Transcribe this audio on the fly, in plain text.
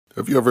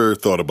Have you ever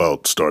thought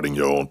about starting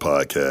your own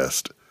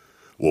podcast?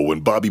 Well, when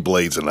Bobby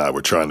Blades and I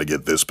were trying to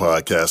get this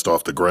podcast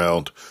off the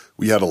ground,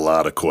 we had a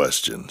lot of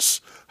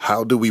questions.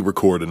 How do we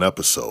record an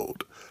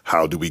episode?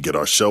 How do we get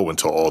our show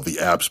into all the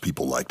apps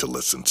people like to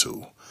listen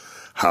to?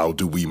 How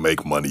do we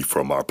make money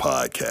from our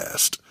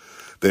podcast?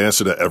 The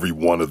answer to every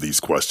one of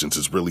these questions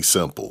is really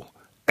simple.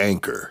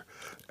 Anchor.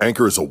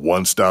 Anchor is a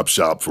one-stop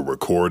shop for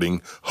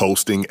recording,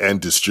 hosting,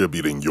 and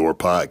distributing your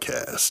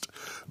podcast.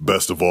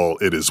 Best of all,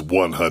 it is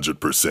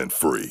 100%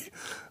 free.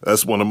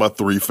 That's one of my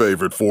 3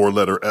 favorite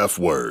 4-letter F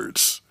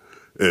words.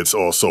 It's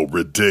also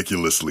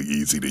ridiculously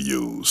easy to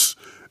use.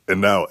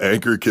 And now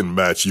Anchor can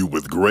match you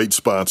with great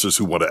sponsors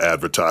who want to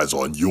advertise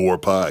on your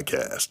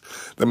podcast.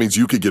 That means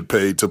you could get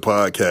paid to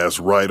podcast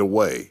right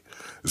away.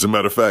 As a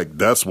matter of fact,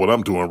 that's what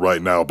I'm doing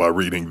right now by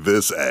reading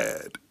this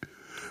ad.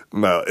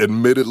 Now,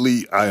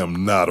 admittedly, I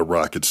am not a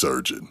rocket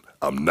surgeon.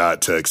 I'm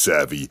not tech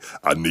savvy.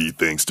 I need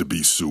things to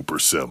be super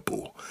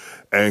simple.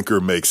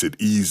 Anchor makes it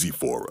easy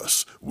for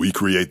us. We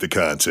create the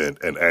content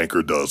and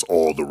Anchor does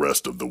all the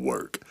rest of the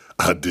work.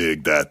 I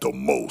dig that the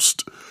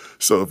most.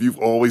 So if you've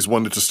always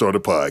wanted to start a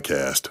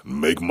podcast,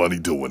 make money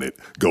doing it,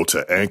 go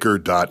to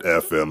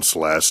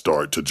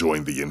anchor.fm/start to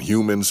join the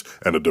Inhumans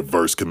and a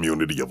diverse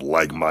community of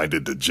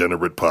like-minded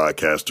degenerate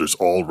podcasters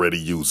already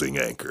using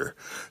Anchor.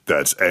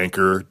 That's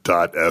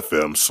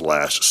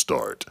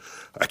anchor.fm/start.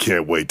 I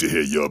can't wait to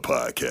hear your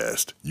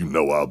podcast. You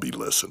know I'll be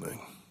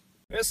listening.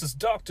 This is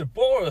Dr.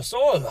 Boris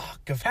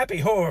Orlock of Happy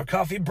Horror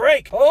Coffee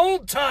Break,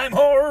 old-time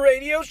horror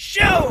radio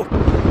show!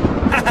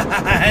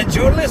 And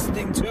you're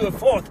listening to a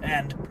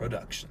fourth-hand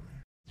production.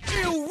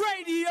 Ill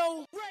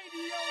Radio!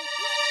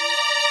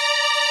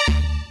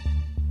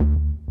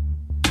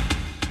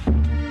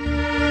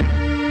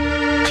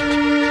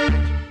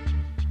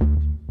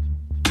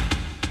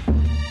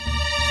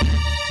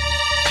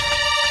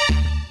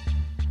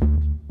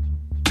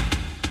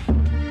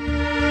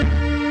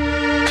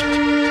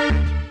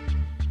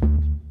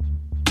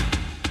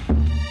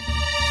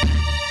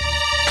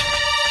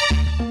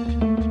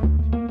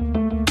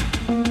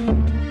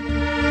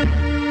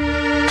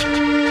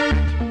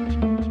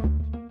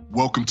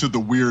 Welcome to the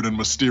weird and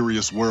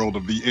mysterious world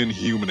of the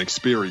Inhuman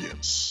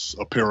Experience,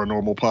 a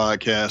paranormal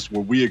podcast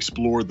where we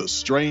explore the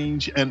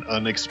strange and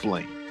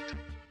unexplained.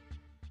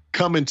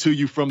 Coming to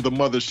you from the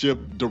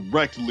mothership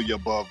directly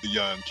above the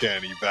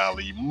uncanny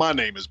valley, my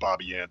name is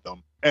Bobby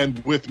Anthem,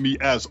 and with me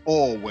as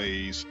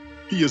always,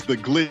 he is the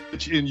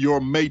glitch in your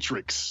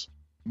matrix,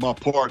 my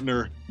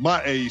partner,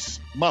 my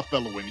ace, my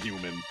fellow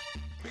Inhuman.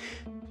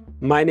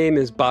 My name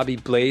is Bobby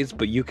Blades,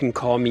 but you can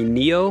call me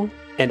Neo,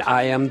 and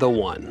I am the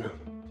one.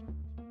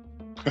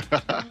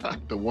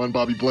 The one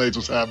Bobby Blades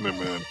was happening,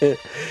 man.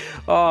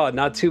 Oh,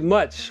 not too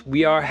much.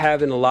 We are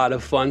having a lot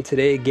of fun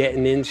today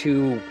getting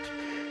into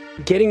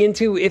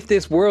if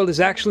this world is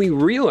actually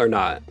real or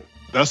not.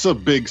 That's a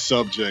big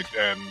subject,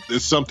 and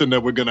it's something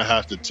that we're going to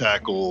have to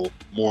tackle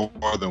more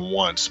than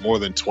once, more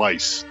than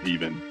twice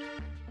even.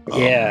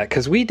 Yeah,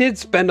 because we did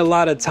spend a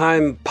lot of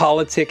time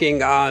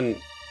politicking on,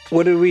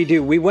 what did we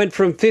do? We went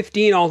from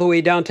 15 all the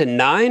way down to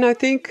 9, I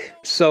think.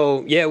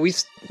 So, yeah,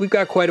 we've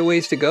got quite a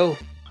ways to go.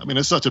 I mean,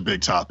 it's such a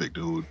big topic,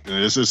 dude.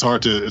 It's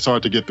hard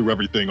to get through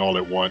everything all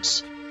at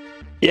once.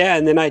 Yeah,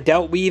 and then I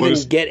doubt we even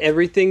get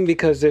everything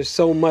because there's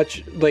so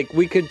much, like,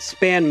 we could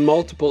span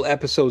multiple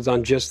episodes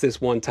on just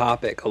this one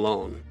topic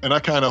alone. And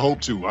I kind of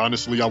hope to.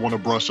 Honestly, I want to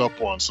brush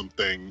up on some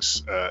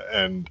things.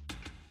 And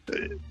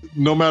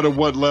no matter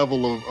what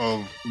level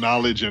of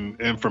knowledge and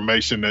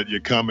information that you're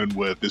coming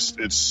with,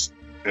 it's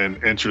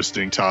an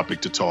interesting topic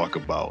to talk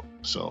about.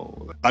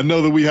 So I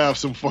know that we have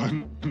some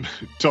fun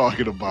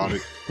talking about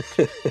it,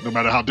 no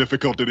matter how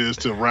difficult it is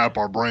to wrap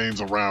our brains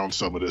around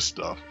some of this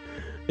stuff.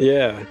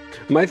 Yeah.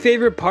 My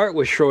favorite part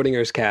was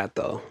Schrodinger's cat,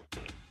 though.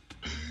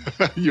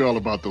 You're all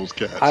about those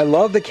cats. I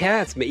love the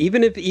cats, but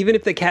even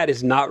if the cat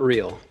is not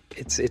real,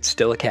 it's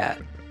still a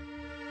cat.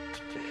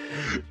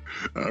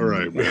 All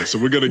right, man. So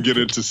we're going to get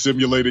into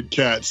simulated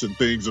cats and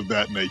things of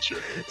that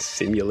nature.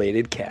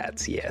 Simulated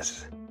cats,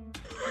 yes.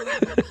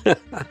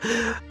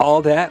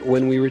 All that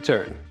when we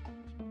return.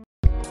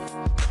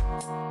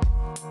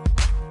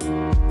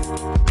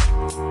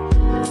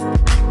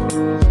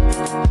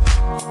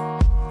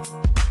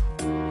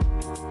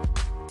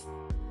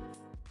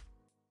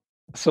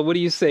 So what do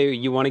you say?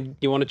 You want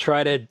to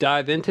try to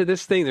dive into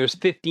this thing? There's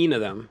 15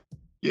 of them.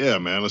 Yeah,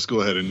 man. Let's go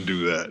ahead and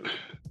do that.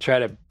 Try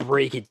to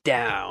break it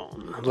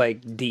down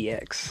like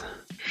DX.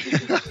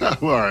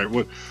 All right.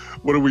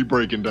 What are we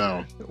breaking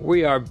down?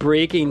 We are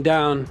breaking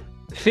down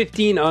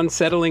 15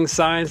 unsettling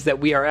signs that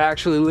we are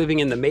actually living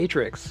in the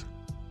Matrix.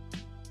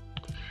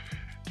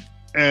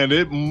 And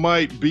it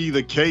might be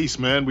the case,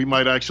 man. We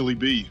might actually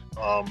be.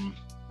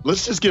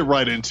 Let's just get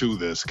right into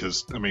this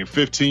because, I mean,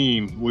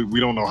 15, we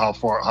don't know how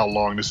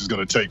long this is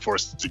going to take for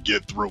us to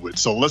get through it.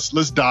 So let's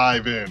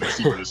dive in and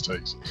see where this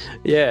takes us.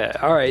 Yeah.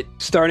 All right.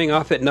 Starting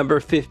off at number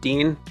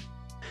 15,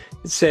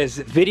 it says,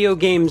 video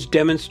games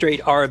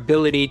demonstrate our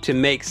ability to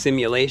make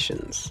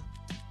simulations.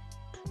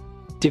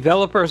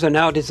 Developers are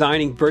now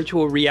designing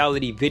virtual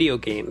reality video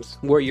games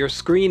where your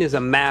screen is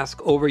a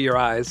mask over your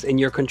eyes and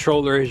your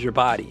controller is your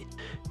body.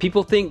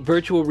 People think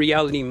virtual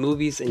reality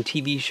movies and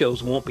TV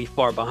shows won't be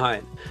far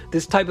behind.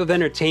 This type of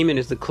entertainment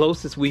is the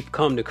closest we've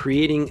come to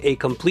creating a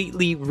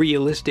completely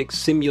realistic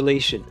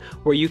simulation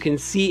where you can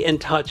see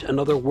and touch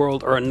another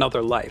world or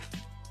another life.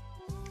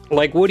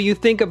 Like, what do you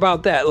think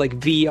about that? Like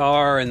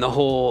VR and the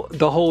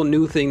whole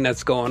new thing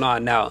that's going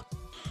on now.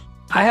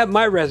 I have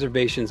my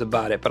reservations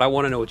about it, but I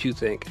want to know what you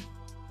think.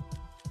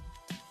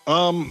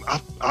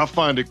 I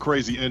find it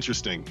crazy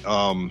interesting.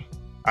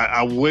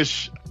 I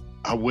wish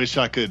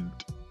I could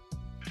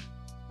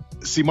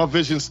see. My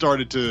vision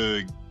started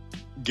to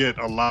get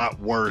a lot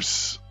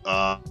worse,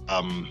 like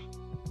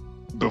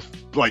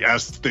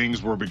as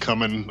things were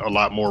becoming a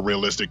lot more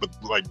realistic. But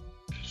like,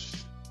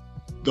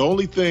 the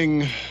only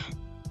thing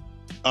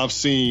I've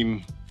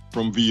seen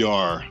from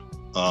VR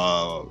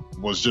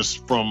was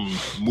just from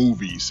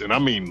movies, and I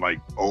mean like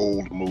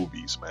old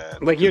movies, man.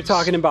 Like you're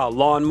talking about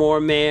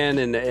Lawnmower Man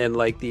and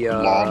like the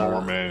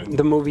Lawnmower Man,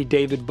 the movie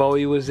David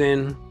Bowie was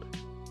in,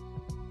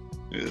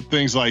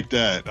 things like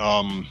that.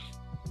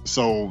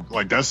 So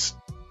like that's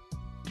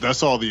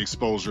all the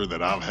exposure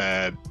that I've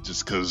had,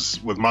 just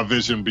because with my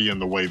vision being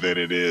the way that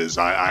it is,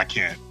 I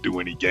can't do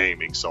any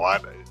gaming, so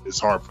it's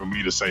hard for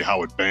me to say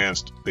how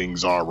advanced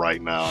things are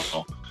right now.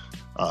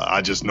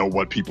 I just know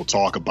what people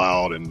talk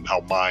about and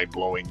how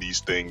mind-blowing these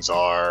things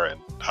are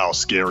and how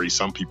scary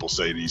some people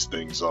say these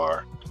things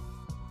are.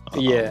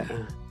 Yeah.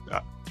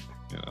 I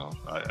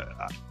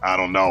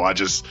don't know. I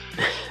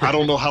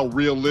don't know how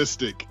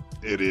realistic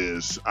it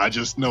is. I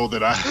just know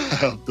that I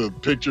have the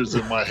pictures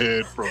in my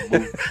head from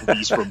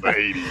movies from the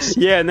 80s.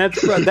 Yeah, and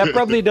that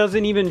probably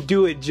doesn't even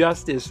do it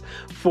justice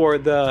for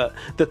the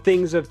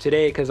things of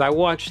today, because I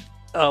watched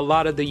a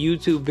lot of the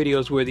YouTube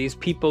videos where these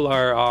people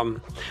are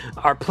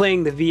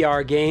playing the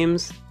VR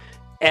games,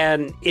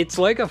 and it's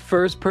like a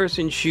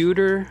first-person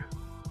shooter,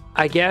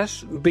 I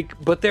guess,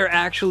 but they're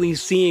actually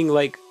seeing,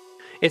 like,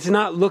 it's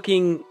not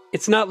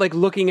like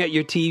looking at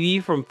your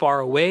TV from far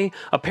away.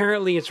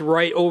 Apparently, it's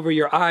right over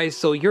your eyes,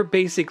 so you're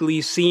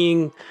basically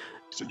seeing.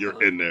 So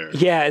you're in there.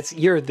 Yeah,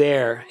 you're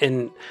there,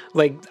 and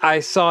like I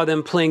saw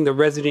them playing the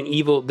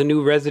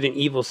new Resident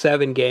Evil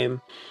 7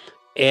 game.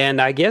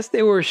 And I guess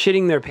they were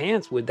shitting their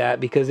pants with that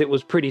because it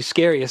was pretty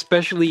scary,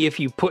 especially if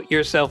you put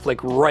yourself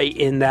like right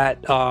in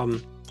that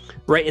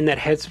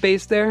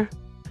headspace there.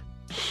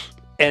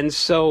 And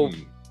so,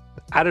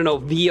 I don't know,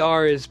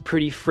 VR is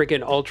pretty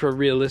freaking ultra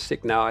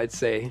realistic now, I'd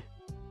say.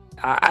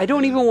 I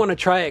don't even want to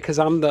try it because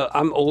I'm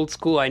old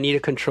school. I need a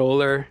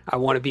controller. I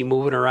want to be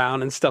moving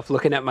around and stuff,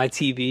 looking at my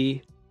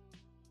TV.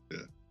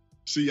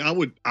 See, I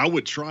would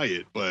try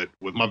it, but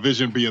with my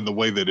vision being the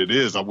way that it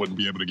is, I wouldn't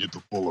be able to get the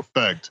full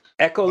effect.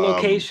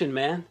 Echolocation,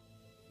 man.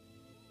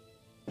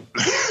 In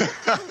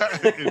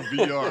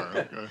VR,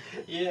 okay.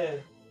 Yeah.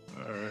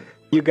 All right.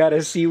 You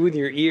gotta see with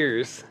your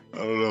ears. I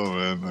don't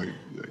know, man.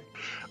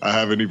 I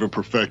haven't even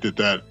perfected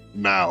that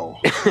now,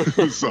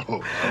 so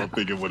I don't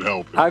think it would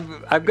help.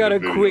 I've got a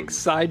quick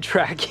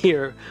sidetrack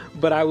here,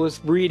 but I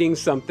was reading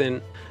something.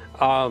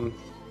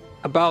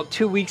 About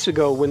 2 weeks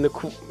ago, when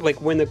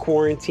the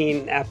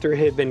quarantine, after it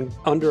had been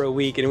under a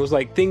week, and it was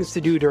like things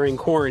to do during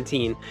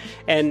quarantine,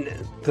 and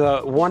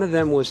one of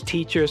them was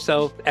teach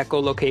yourself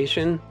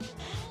echolocation,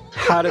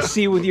 how to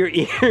see with your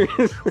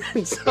ears.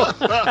 And so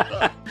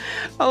I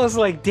was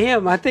like,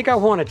 damn, I think I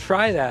want to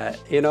try that,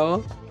 you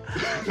know?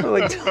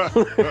 Like,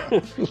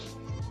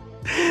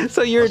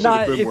 so you're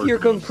not, if you're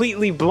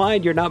completely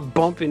blind, you're not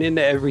bumping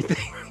into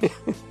everything.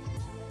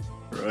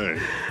 Right.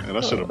 And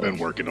I should have been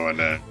working on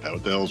that.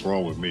 What the hell's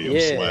wrong with me? I'm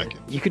slacking.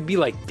 You could be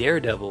like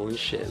Daredevil and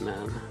shit,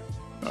 man.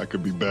 I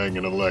could be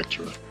banging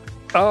Elektra.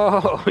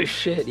 Oh,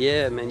 shit.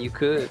 Yeah, man, you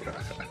could.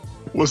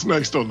 What's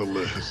next on the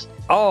list?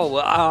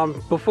 Oh,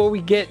 before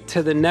we get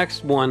to the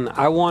next one,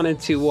 I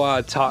wanted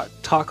to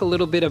talk a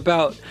little bit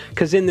about,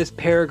 because in this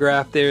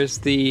paragraph, there's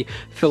the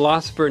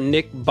philosopher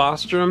Nick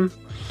Bostrom,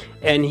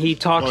 and he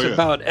talks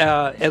about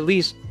at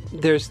least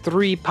there's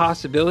 3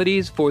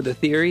 possibilities for the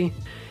theory.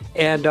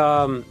 And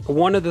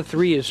one of the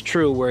 3 is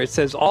true, where it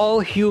says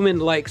all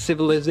human-like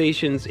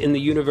civilizations in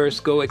the universe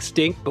go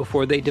extinct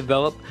before they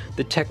develop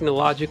the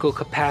technological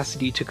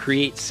capacity to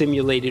create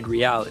simulated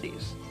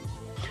realities.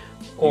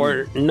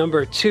 Or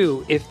number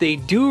 2, if they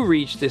do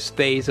reach this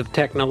phase of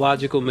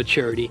technological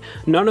maturity,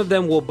 none of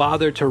them will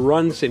bother to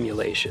run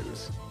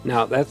simulations.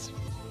 Now,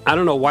 I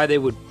don't know why they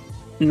would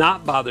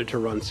not bother to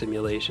run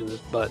simulations,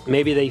 but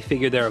maybe they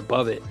figure they're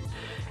above it.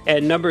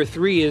 And number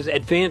 3 is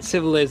advanced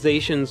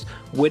civilizations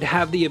would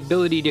have the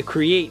ability to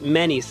create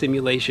many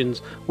simulations,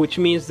 which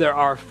means there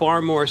are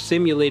far more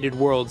simulated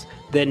worlds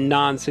than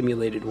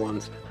non-simulated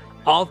ones.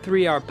 All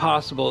 3 are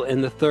possible,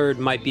 and the 3rd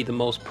might be the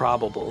most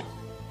probable.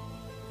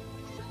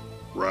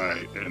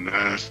 Right, and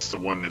that's the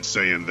one that's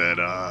saying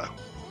that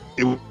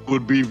it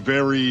would be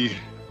very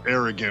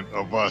arrogant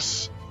of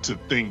us to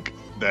think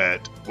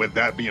that, with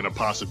that being a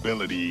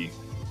possibility,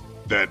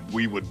 that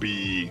we would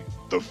be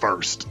the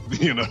first,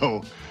 you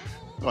know?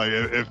 Like,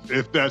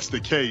 if that's the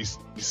case,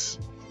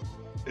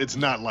 it's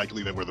not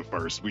likely that we're the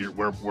first. We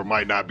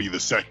might not be the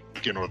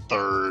second or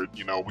third.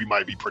 You know, we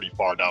might be pretty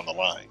far down the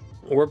line.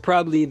 We're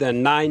probably the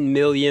 9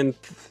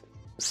 millionth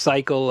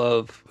cycle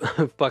of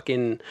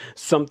fucking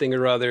something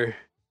or other.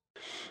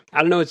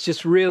 I don't know. It's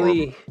just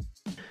really,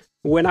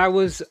 when I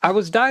was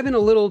diving a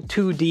little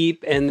too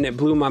deep and it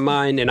blew my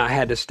mind and I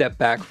had to step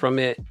back from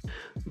it.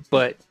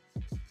 But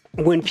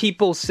when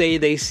people say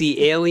they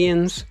see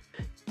aliens,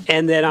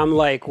 and then I'm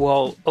like,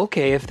 well,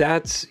 okay, if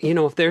that's, you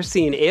know, if they're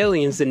seeing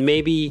aliens, then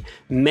maybe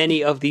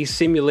many of these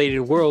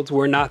simulated worlds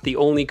were not the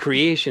only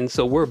creation.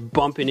 So we're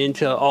bumping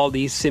into all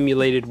these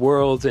simulated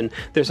worlds and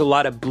there's a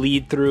lot of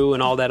bleed through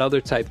and all that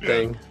other type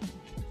thing.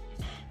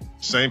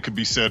 Same could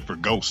be said for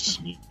ghosts,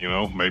 you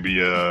know,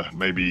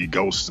 maybe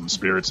ghosts and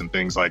spirits and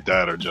things like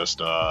that are just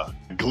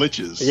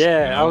glitches.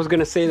 Yeah, you know? I was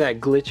going to say that,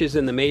 glitches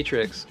in the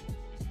Matrix.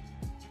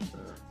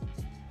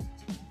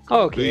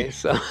 Okay,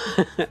 so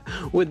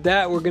with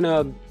that, we're going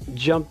to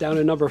jump down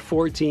to number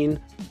 14.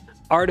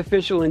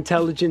 Artificial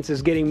intelligence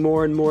is getting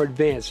more and more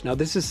advanced. Now,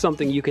 this is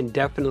something you can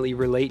definitely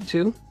relate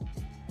to.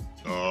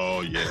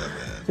 Oh, yeah,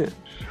 man.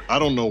 I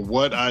don't know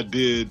what I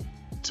did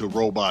to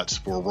robots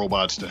for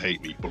robots to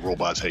hate me, but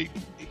robots hate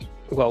me.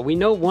 Well, we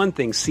know one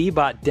thing.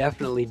 Seabot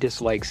definitely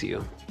dislikes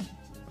you.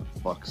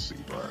 Fuck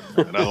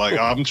Seabot. And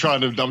I'm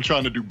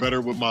trying to do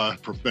better with my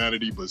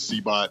profanity, but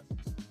Seabot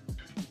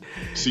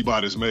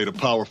has made a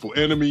powerful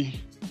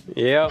enemy.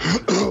 Yeah.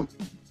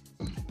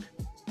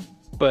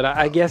 But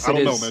I guess I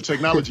don't know, man.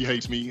 Technology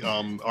hates me.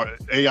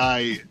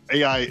 AI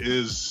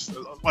is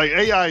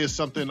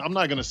something. I'm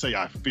not gonna say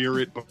I fear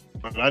it, but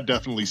I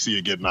definitely see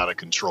it getting out of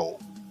control.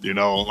 You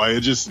know, like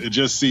it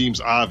just seems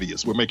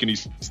obvious. We're making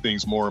these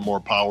things more and more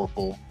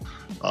powerful.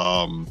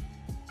 I'm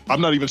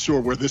not even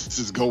sure where this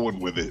is going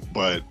with it,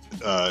 but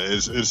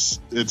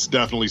it's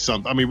definitely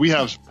something. I mean, we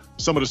have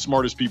some of the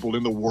smartest people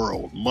in the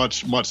world,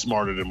 much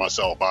smarter than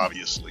myself,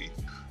 obviously,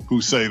 who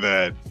say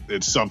that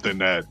it's something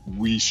that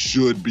we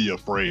should be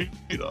afraid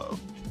of.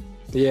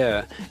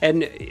 Yeah.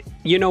 And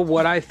you know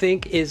what I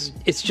think is,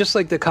 it's just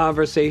like the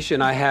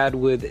conversation I had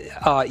with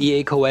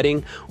E.A.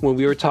 Coetting when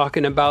we were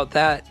talking about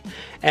that.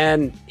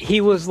 And he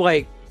was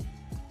like,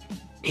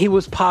 he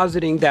was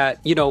positing that,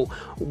 you know,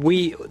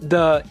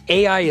 the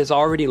AI is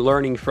already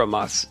learning from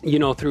us, you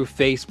know, through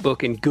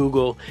Facebook and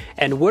Google.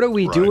 And what are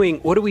we doing?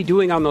 What are we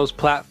doing on those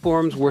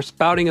platforms? We're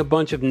spouting a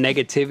bunch of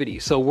negativity.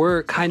 So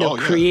we're kind of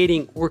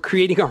creating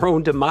our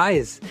own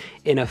demise,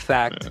 in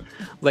effect,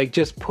 like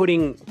just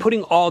putting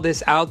all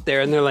this out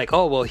there. And they're like,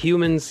 oh, well,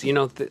 humans, you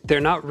know,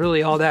 they're not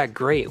really all that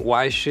great.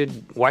 Why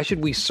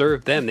should we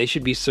serve them? They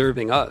should be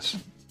serving us.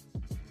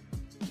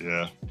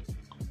 Yeah.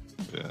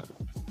 Yeah.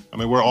 I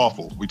mean, we're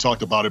awful. We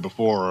talked about it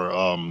before,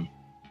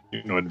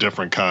 you know, in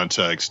different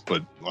contexts,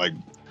 but like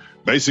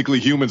basically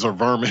humans are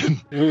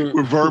vermin.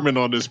 We're vermin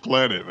on this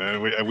planet,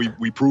 man.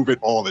 We prove it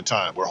all the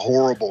time. We're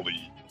horrible to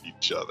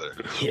each other.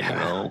 Yeah. You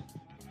know?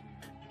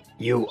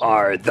 You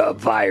are the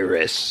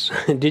virus.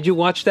 Did you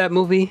watch that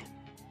movie?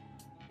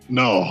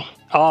 No.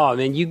 Oh,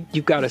 man, you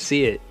got to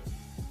see it.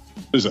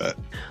 What is that?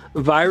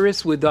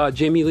 Virus with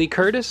Jamie Lee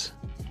Curtis.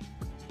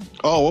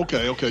 Oh,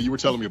 okay. You were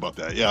telling me about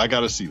that. Yeah, I got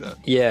to see that.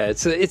 Yeah,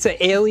 it's an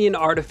alien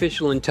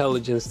artificial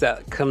intelligence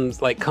that comes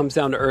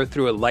down to Earth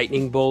through a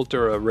lightning bolt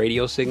or a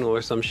radio signal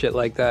or some shit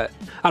like that.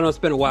 I don't know. It's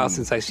been a while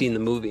since I've seen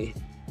the movie.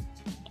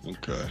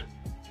 Okay.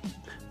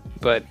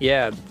 But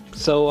yeah,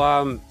 so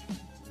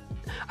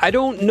I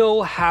don't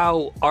know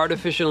how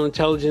artificial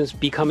intelligence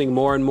becoming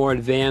more and more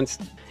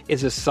advanced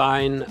is a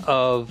sign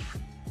of,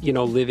 you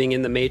know, living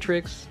in the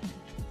Matrix.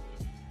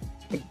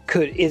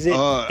 Is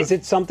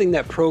it something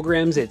that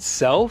programs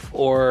itself,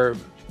 or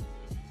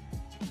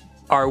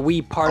are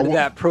we part of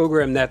that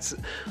program? That's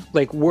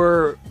like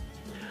we're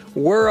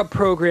a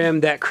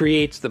program that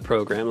creates the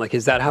program. Like,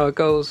 is that how it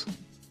goes?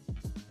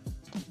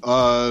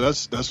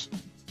 That's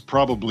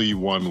probably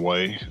one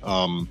way.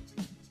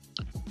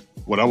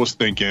 What I was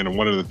thinking, and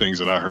one of the things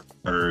that I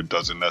heard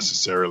doesn't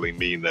necessarily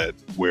mean that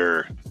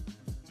we're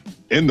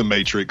in the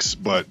Matrix,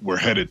 but we're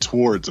headed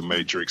towards the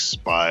Matrix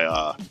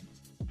by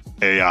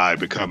AI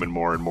becoming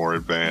more and more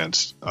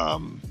advanced,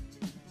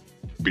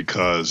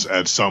 because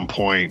at some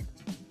point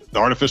the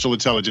artificial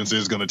intelligence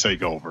is going to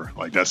take over.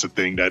 Like, that's a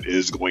thing that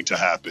is going to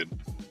happen,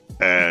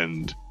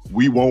 and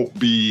we won't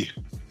be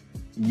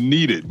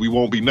needed. We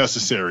won't be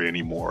necessary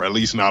anymore, at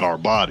least not our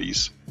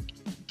bodies.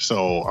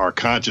 So our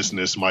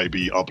consciousness might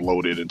be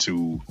uploaded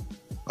into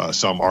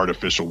some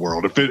artificial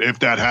world. If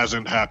that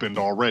hasn't happened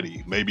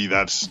already, maybe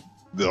that's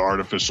the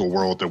artificial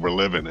world that we're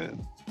living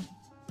in.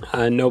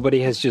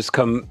 Nobody has just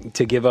come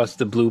to give us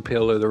the blue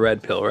pill or the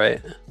red pill,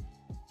 right?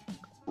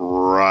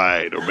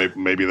 Right. Or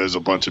maybe there's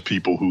a bunch of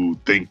people who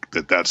think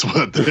that that's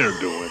what they're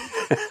doing.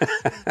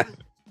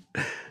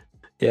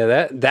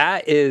 Yeah,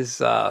 that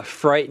is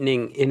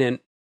frightening in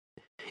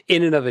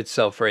and of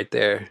itself right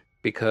there,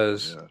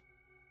 because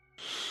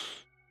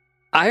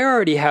I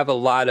already have a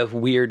lot of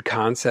weird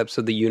concepts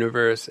of the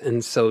universe.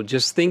 And so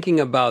just thinking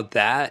about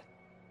that,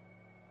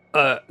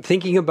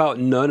 thinking about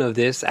none of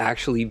this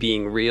actually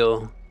being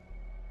real,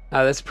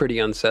 that's pretty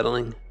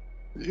unsettling.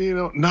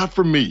 Not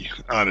for me,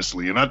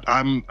 honestly, and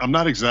I'm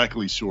not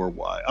exactly sure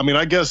why. I mean,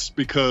 I guess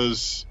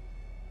because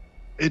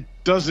it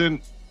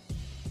doesn't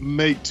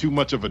make too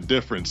much of a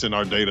difference in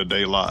our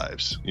day-to-day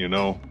lives,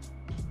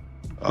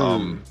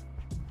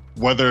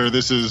 whether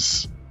this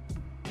is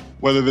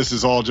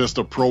all just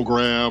a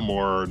program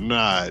or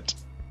not.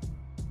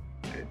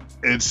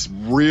 It's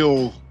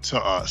real to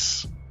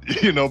us,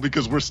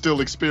 because we're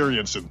still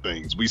experiencing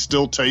things. We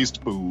still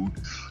taste food,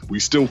 we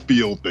still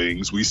feel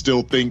things, we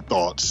still think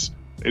thoughts.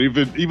 And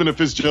even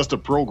if it's just a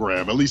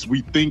program, at least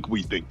we think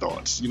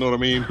thoughts. You know what I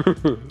mean?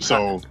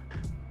 So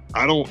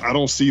I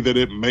don't see that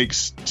it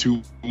makes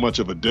too much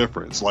of a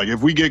difference. Like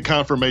if we get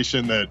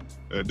confirmation that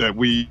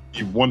we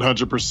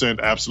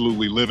 100%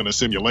 absolutely live in a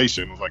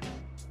simulation, it's like,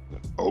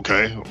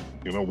 okay,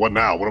 what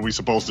now? What are we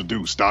supposed to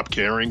do? Stop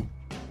caring?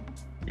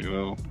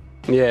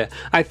 Yeah,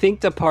 I think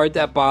the part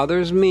that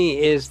bothers me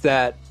is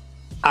that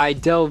I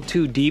delve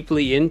too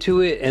deeply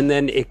into it, and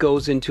then it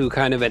goes into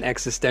kind of an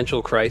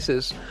existential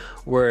crisis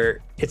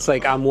where it's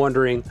like I'm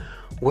wondering,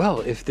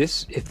 well, if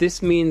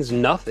this means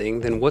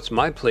nothing, then what's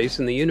my place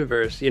in the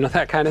universe?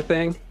 That kind of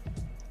thing.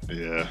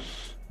 Yeah.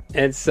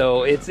 And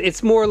so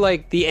it's more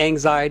like the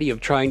anxiety of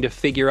trying to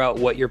figure out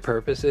what your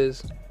purpose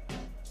is,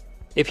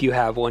 if you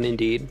have one,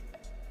 indeed.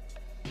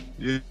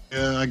 Yeah,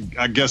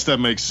 I guess that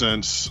makes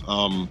sense.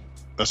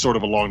 That's sort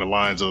of along the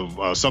lines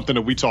of something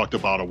that we talked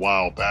about a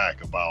while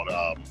back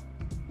about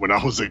when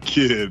I was a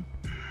kid.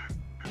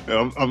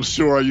 And I'm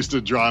sure I used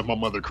to drive my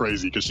mother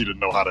crazy because she didn't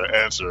know how to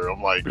answer.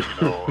 I'm like,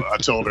 I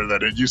told her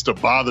that it used to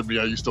bother me.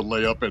 I used to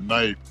lay up at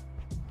night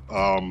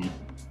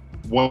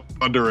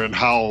wondering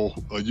how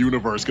a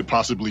universe could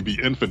possibly be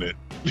infinite,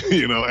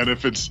 and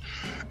if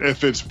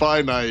it's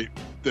finite,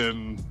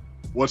 then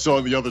what's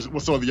on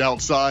the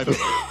outside of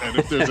it? And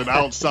if there's an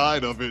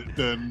outside of it,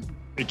 then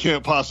it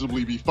can't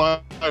possibly be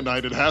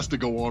finite. It has to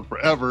go on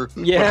forever.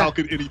 Yeah. But how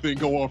could anything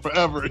go on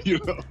forever?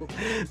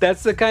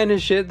 That's the kind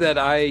of shit that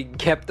I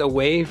kept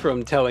away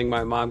from telling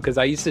my mom, because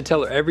I used to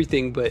tell her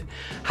everything, but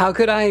how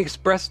could I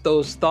express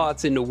those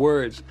thoughts into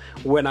words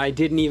when I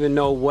didn't even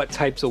know what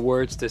types of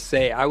words to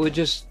say? I would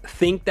just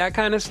think that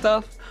kind of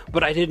stuff,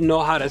 but I didn't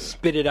know how to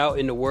spit it out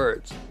into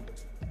words.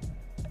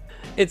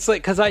 It's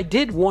like, because I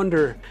did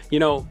wonder,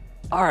 all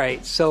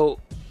right, so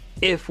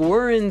if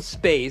we're in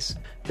space,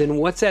 then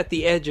what's at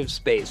the edge of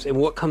space and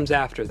what comes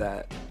after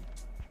that?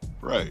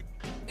 Right.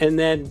 And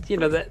then,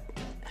 that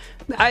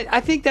I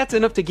think that's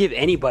enough to give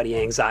anybody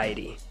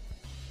anxiety.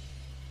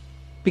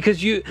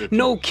 Because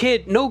no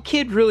kid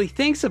really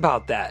thinks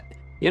about that,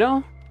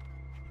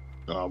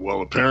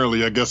 Well,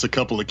 apparently, I guess a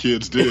couple of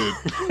kids did,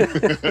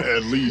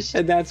 at least.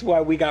 And that's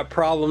why we got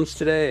problems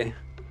today.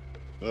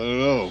 I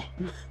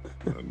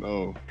don't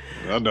know.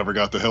 I never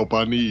got the help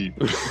I need.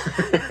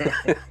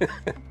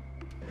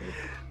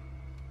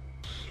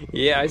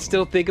 Yeah, I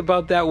still think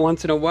about that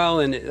once in a while,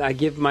 and I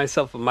give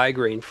myself a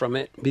migraine from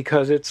it,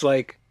 because it's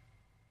like,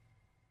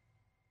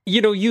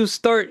 you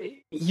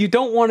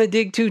don't want to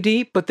dig too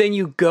deep, but then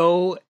you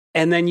go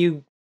and then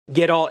you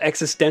get all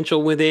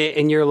existential with it,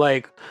 and you're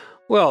like,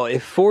 well,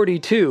 if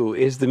 42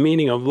 is the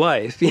meaning of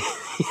life.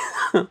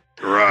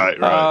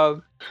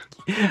 Right.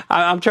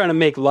 I'm trying to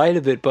make light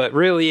of it, but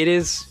really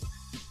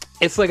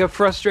it's like a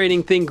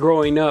frustrating thing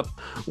growing up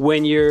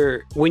when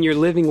you're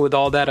living with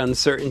all that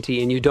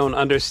uncertainty and you don't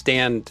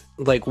understand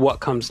like what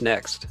comes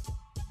next,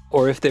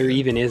 or if there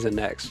even is a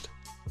next.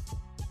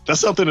 That's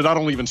something that I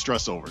don't even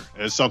stress over.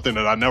 It's something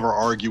that I never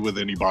argue with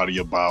anybody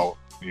about.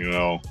 We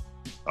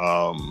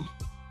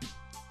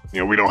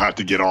don't have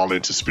to get all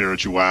into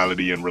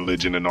spirituality and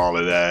religion and all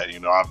of that.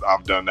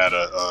 I've done that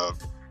a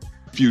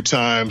few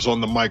times on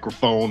the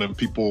microphone, and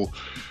people,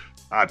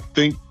 I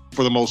think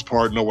for the most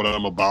part, know what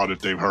I'm about if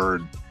they've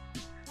heard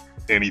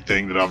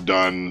anything that I've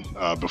done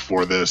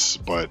before this.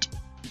 But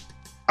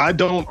I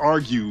don't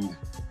argue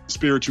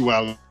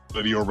spirituality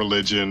or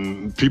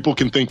religion. People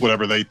can think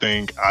whatever they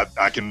think.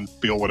 I can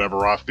feel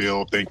whatever I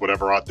feel, think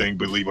whatever I think,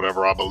 believe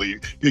whatever I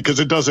believe, because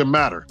it doesn't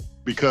matter,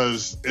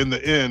 because in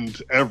the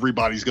end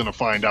everybody's going to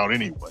find out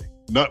anyway.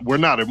 We're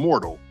not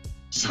immortal,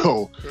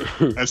 so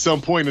at some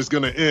point it's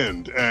going to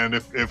end. And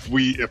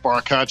if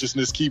our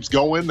consciousness keeps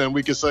going, then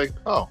we can say,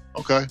 oh,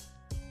 okay,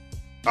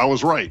 I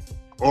was right.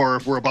 Or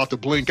if we're about to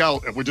blink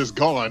out and we're just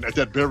gone at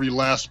that very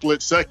last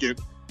split second,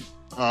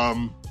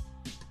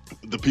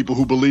 the people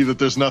who believe that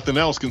there's nothing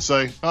else can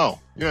say, oh,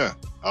 yeah,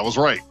 I was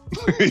right.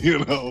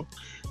 And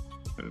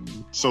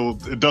so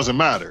it doesn't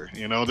matter.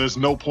 There's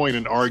no point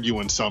in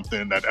arguing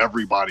something that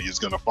everybody is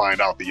going to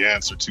find out the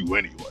answer to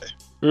anyway.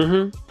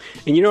 Mm-hmm.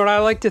 And you know what I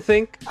like to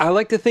think? I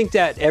like to think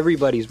that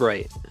everybody's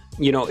right.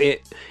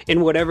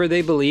 In whatever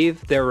they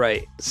believe, they're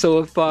right.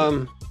 So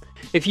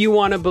if you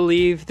want to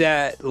believe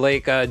that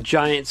like a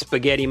giant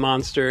spaghetti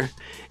monster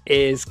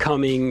is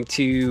coming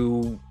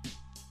to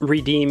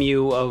redeem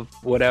you of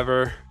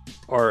whatever,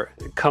 or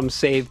come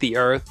save the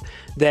earth,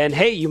 then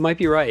hey, you might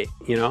be right.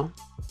 Your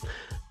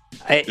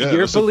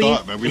that's belief, a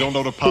thought, man. We don't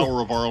know the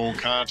power of our own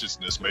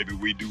consciousness. Maybe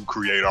we do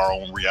create our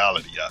own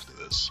reality after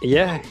this.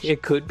 Yeah,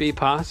 it could be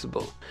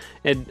possible.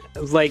 And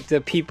like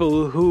the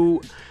people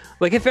who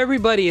Like if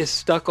everybody is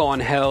stuck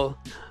on hell,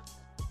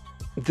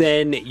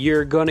 then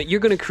you're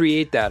gonna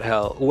create that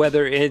hell,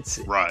 whether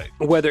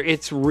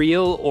it's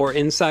real or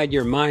inside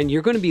your mind.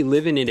 You're gonna be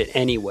living in it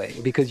anyway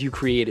because you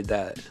created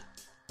that.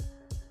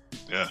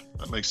 Yeah,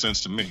 that makes sense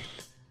to me.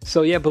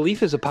 So yeah,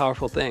 belief is a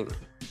powerful thing.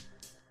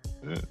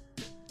 Yeah.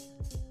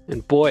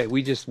 And boy,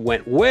 we just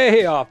went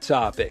way off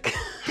topic.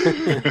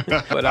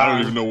 But I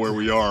don't even know where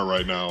we are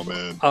right now,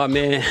 man. Oh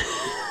man,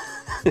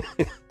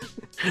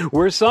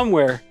 we're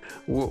somewhere.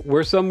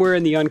 We're somewhere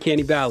in the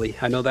uncanny valley.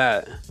 I know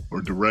that.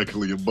 We're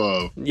directly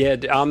above. Yeah,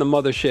 on the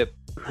mothership.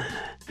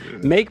 Yeah.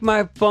 Make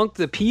my funk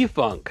the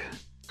P-funk.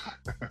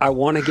 I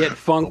want to get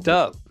funked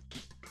up.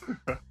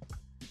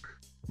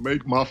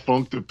 Make my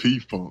funk the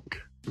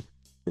P-funk.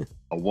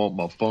 I want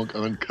my funk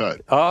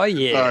uncut. Oh,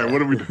 yeah. All right,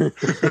 what are we doing?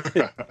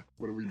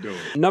 What are we doing?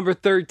 Number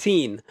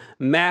 13,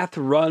 math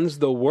runs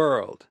the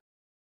world.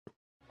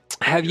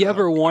 Have you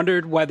ever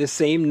wondered why the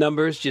same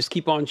numbers just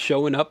keep on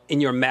showing up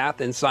in your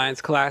math and science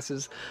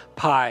classes?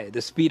 Pi,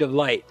 the speed of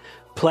light,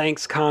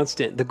 Planck's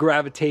constant, the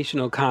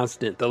gravitational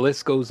constant, the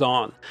list goes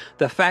on.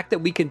 The fact that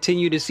we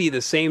continue to see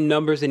the same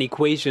numbers and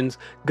equations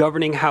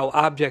governing how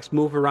objects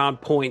move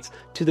around points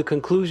to the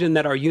conclusion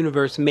that our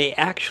universe may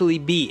actually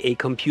be a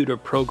computer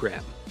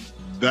program.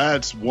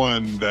 That's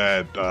one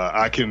that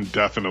I can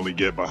definitely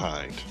get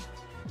behind.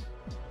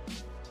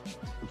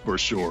 For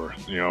sure.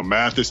 You know,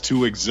 math is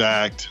too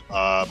exact.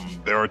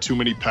 There are too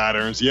many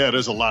patterns. Yeah,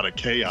 there's a lot of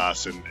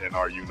chaos in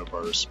our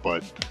universe,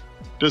 but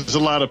there's a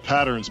lot of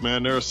patterns,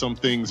 man. There are some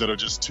things that are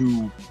just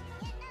too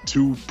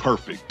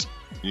perfect,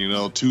 you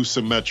know, too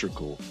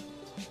symmetrical.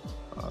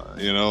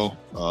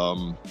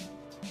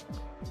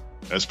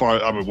 As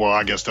far, I mean, well,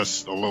 I guess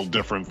that's a little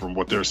different from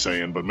what they're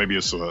saying, but maybe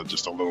it's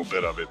just a little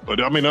bit of it.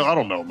 But I mean, I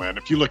don't know, man.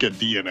 If you look at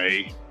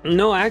DNA.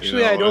 No,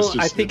 actually, I don't.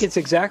 I think it's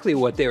exactly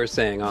what they were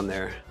saying on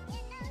there.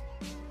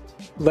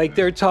 Like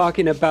they're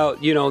talking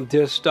about, you know,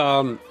 just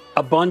a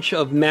bunch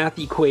of math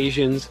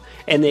equations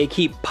and they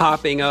keep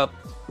popping up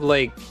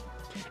like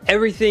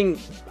everything.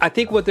 I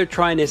think what they're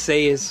trying to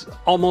say is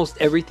almost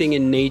everything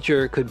in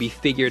nature could be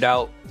figured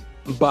out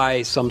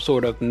by some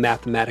sort of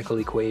mathematical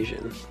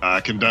equation.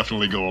 I can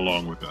definitely go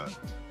along with that.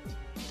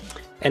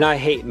 And I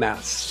hate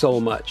math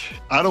so much.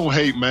 I don't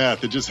hate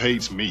math. It just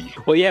hates me.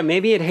 Well, yeah,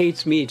 maybe it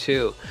hates me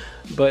too.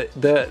 But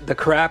the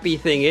crappy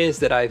thing is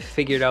that I've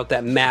figured out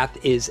that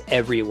math is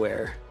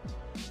everywhere.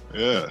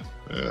 Yeah.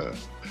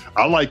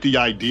 I like the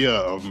idea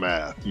of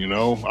math, you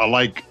know? I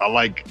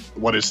like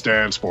what it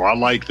stands for. I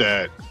like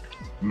that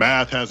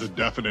math has a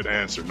definite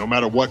answer. No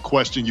matter what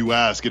question you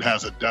ask, it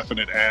has a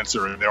definite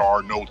answer and there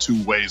are no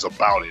two ways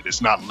about it.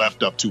 It's not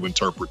left up to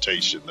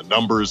interpretation. The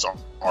numbers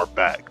are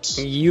facts.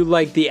 You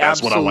like the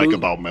That's what I like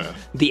about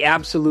math. The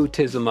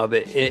absolutism of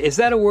it. Is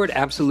that a word,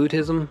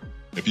 absolutism?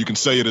 If you can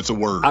say it, it's a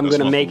word. I'm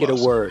going to make it a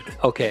word.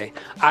 Okay.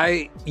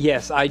 I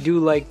do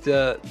like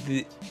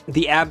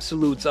the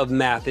absolutes of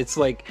math. It's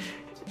like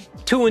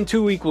 2 and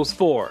 2 equals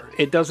 4.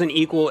 It doesn't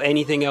equal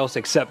anything else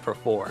except for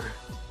 4.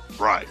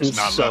 Right. It's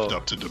not left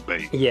up to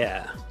debate.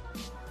 Yeah.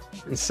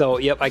 And so,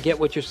 yep, I get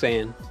what you're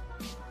saying.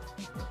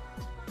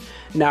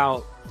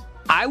 Now,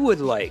 I would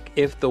like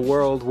if the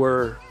world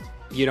were,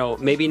 you know,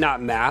 maybe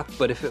not math,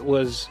 but if it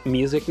was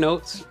music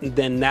notes,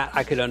 then that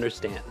I could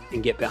understand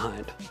and get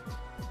behind.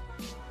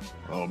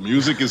 Oh,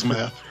 music is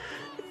math.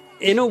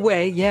 In a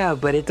way, yeah,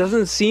 but it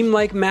doesn't seem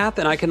like math,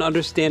 and I can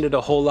understand it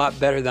a whole lot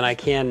better than I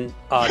can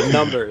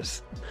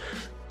numbers.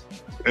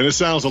 And it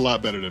sounds a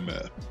lot better than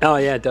math. Oh,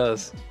 yeah, it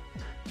does.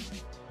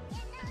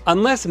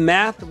 Unless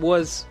math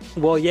was,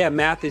 well, yeah,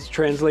 math is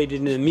translated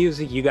into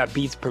music. You got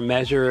beats per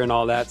measure and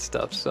all that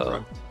stuff,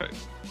 so. Right.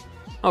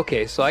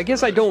 Okay, so I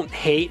guess I don't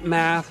hate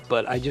math,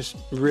 but I just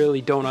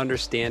really don't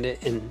understand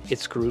it, and it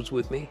screws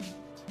with me.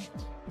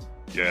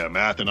 Yeah,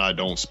 math and I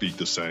don't speak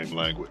the same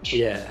language.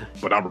 Yeah.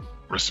 But I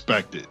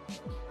respect it.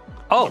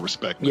 Oh, I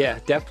respect it. Yeah,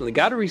 definitely.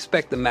 Got to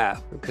respect the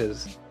math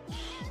because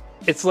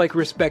it's like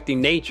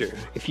respecting nature.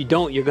 If you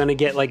don't, you're going to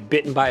get like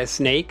bitten by a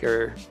snake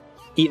or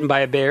eaten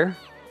by a bear.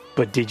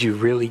 But did you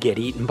really get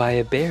eaten by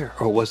a bear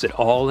or was it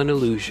all an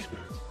illusion?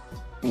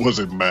 Was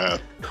it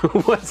math?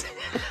 Was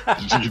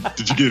it?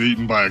 Did you get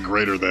eaten by a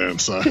greater than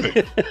sign?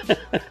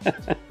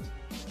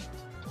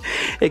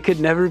 It could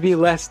never be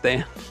less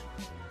than.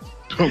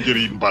 Don't get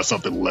eaten by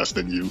something less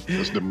than you.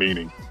 That's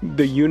demeaning.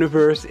 The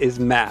universe is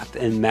math,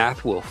 and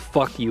math will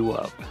fuck you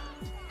up.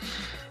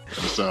 That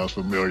sounds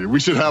familiar. We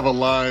should have a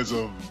lines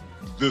of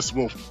this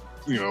will,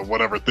 you know,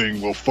 whatever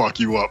thing will fuck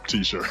you up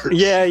t-shirts.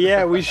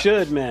 Yeah, we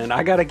should, man.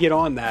 I gotta get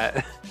on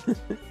that.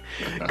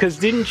 Because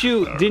didn't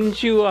you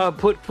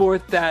put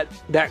forth that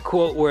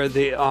quote where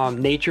the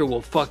nature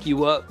will fuck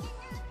you up?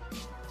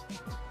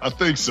 I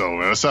think so,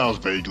 man. That sounds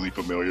vaguely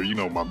familiar. You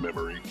know my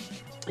memory.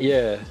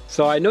 Yeah,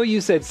 so I know you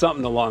said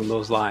something along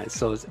those lines.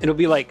 So it'll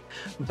be like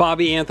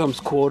Bobby Anthem's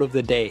quote of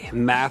the day: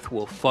 "Math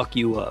will fuck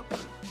you up."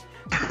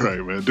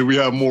 Right, man. Do we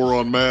have more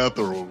on math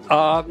or?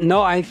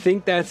 No, I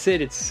think that's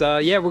it. It's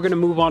we're gonna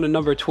move on to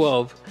number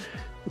 12.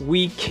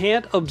 We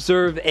can't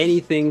observe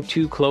anything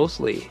too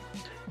closely.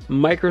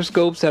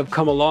 Microscopes have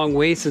come a long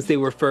way since they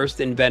were first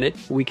invented.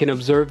 We can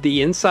observe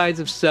the insides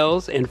of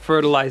cells and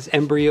fertilize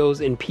embryos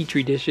in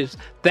petri dishes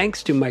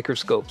thanks to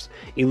microscopes.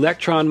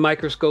 Electron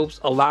microscopes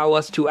allow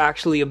us to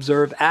actually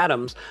observe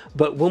atoms,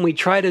 but when we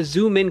try to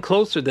zoom in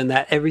closer than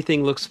that,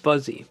 everything looks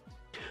fuzzy.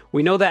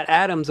 We know that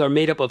atoms are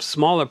made up of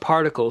smaller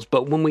particles,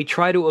 but when we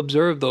try to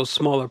observe those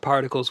smaller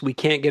particles, we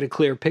can't get a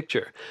clear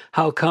picture.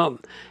 How come?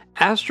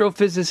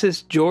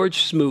 Astrophysicist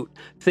George Smoot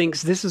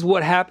thinks this is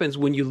what happens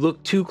when you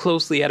look too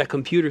closely at a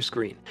computer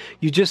screen.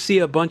 You just see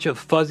a bunch of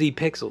fuzzy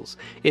pixels.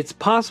 It's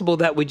possible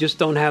that we just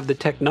don't have the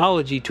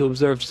technology to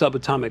observe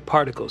subatomic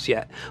particles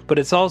yet, but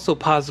it's also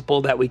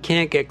possible that we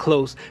can't get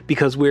close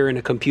because we're in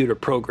a computer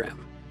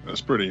program.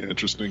 That's pretty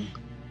interesting.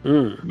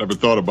 Never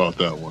thought about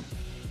that one.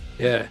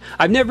 Yeah.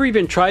 I've never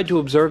even tried to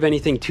observe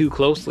anything too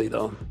closely,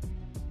 though.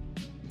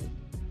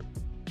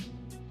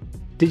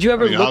 Did you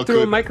ever look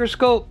through a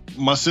microscope?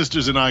 My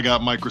sisters and I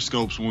got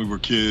microscopes when we were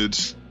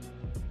kids.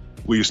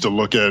 We used to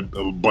look at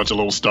a bunch of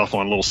little stuff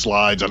on little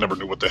slides. I never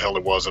knew what the hell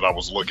it was that I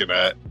was looking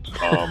at.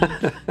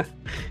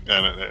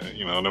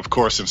 And of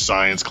course in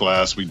science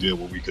class we did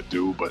what we could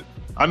do, but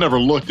I never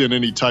looked at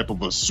any type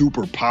of a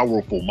super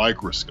powerful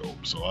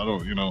microscope. So I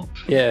don't,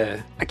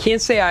 Yeah. I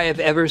can't say I have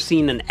ever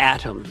seen an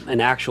atom,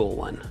 an actual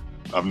one.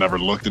 I've never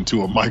looked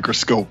into a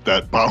microscope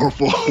that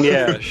powerful.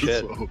 Yeah,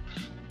 shit. So,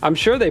 I'm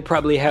sure they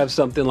probably have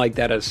something like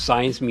that at a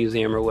science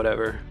museum or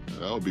whatever.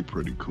 that would be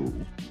pretty cool.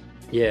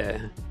 Yeah.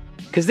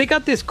 Because they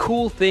got this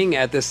cool thing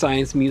at the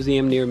science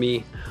museum near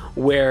me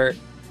where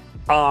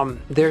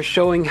they're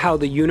showing how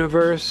the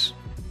universe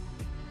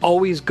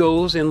always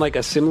goes in like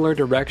a similar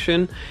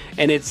direction,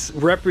 and it's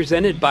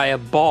represented by a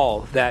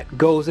ball that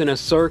goes in a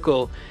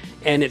circle,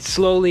 and it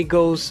slowly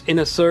goes in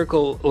a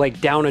circle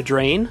like down a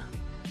drain.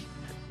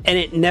 And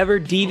it never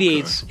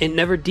deviates. Okay. It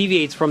never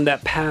deviates from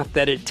that path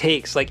that it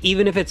takes. Like,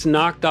 even if it's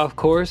knocked off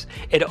course,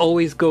 it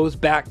always goes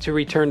back to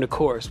return to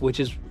course, which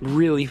is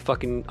really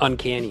fucking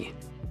uncanny.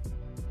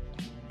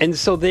 And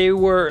so they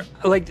were,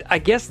 like, I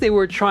guess they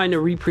were trying to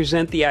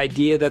represent the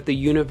idea that the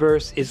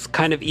universe is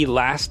kind of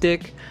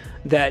elastic,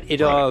 that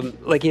it,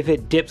 like, if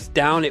it dips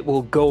down, it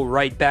will go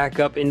right back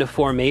up into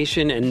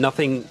formation and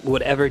nothing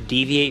would ever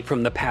deviate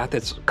from the path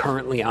it's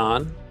currently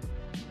on.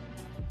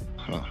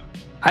 Huh.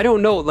 I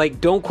don't know,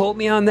 like, don't quote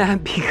me on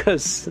that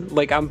because,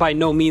 like, I'm by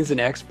no means an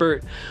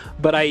expert,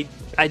 but I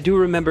do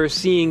remember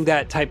seeing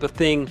that type of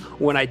thing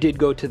when I did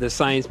go to the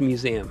science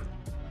museum,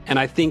 and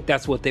I think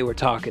that's what they were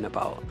talking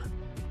about.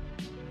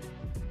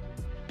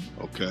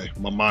 Okay,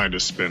 my mind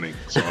is spinning,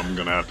 so I'm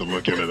gonna have to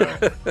look into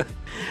that.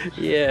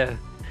 Yeah,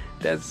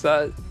 that's,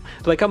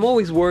 like, I'm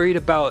always worried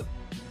about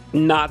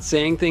not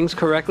saying things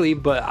correctly,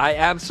 but I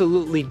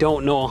absolutely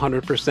don't know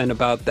 100%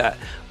 about that.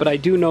 But I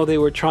do know they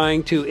were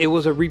trying to, it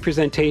was a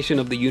representation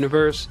of the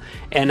universe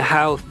and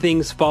how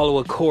things follow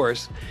a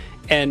course.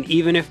 And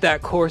even if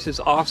that course is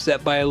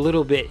offset by a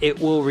little bit, it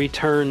will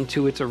return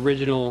to its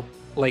original,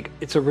 like,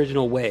 its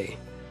original way.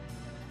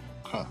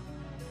 Huh.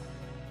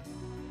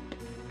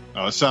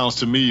 Now, it sounds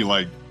to me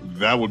like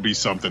that would be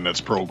something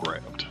that's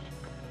programmed.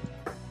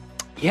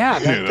 Yeah,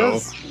 that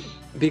does.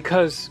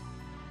 Because...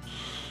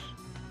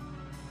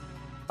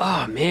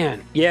 oh,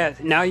 man. Yeah,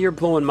 now you're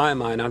blowing my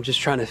mind. I'm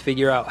just trying to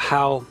figure out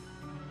how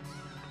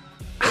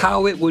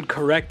it would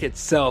correct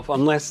itself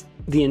unless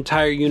the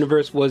entire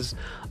universe was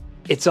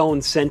its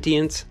own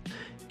sentience.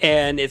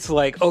 And it's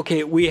like,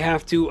 okay, we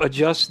have to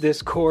adjust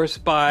this course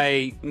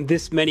by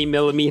this many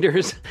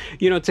millimeters,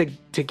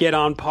 to get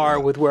on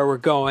par with where we're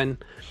going.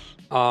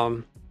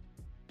 And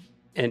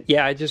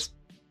yeah,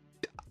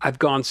 I've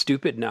gone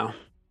stupid now.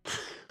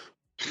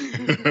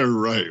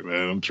 Right,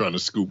 man. I'm trying to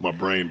scoop my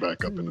brain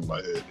back up into my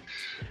head.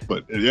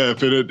 But yeah,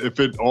 if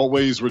it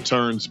always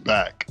returns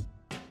back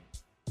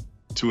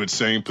to its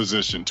same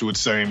position, to its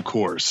same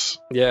course,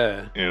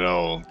 yeah,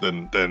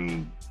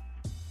 then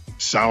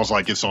sounds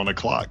like it's on a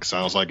clock.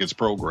 Sounds like it's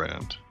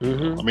programmed.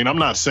 Mm-hmm. I mean, I'm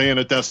not saying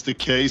that that's the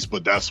case,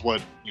 but that's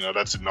what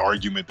that's an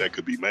argument that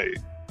could be made.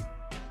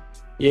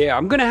 Yeah,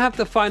 I'm gonna have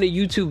to find a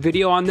YouTube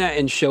video on that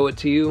and show it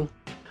to you.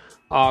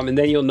 And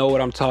then you'll know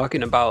what I'm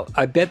talking about.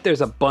 I bet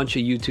there's a bunch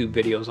of YouTube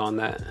videos on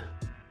that.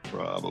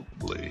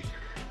 Probably.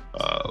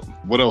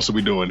 What else are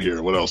we doing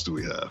here? What else do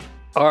we have?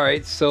 All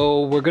right,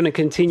 so we're going to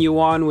continue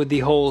on with the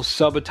whole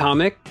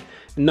subatomic.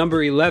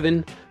 Number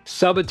 11,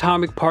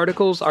 subatomic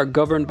particles are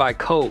governed by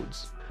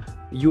codes.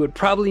 You would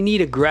probably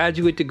need a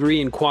graduate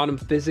degree in quantum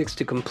physics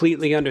to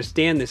completely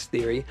understand this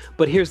theory,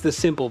 but here's the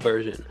simple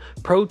version.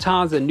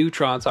 Protons and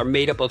neutrons are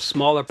made up of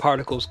smaller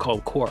particles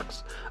called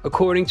quarks.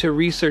 According to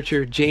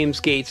researcher James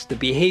Gates, the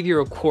behavior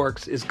of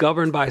quarks is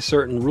governed by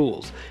certain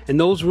rules, and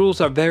those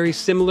rules are very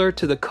similar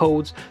to the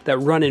codes that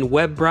run in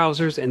web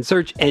browsers and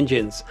search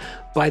engines.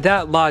 By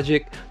that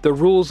logic, the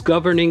rules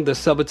governing the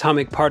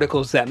subatomic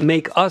particles that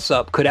make us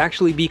up could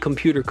actually be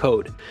computer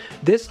code.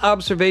 This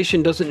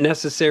observation doesn't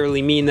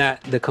necessarily mean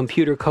that the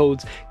computer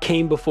codes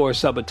came before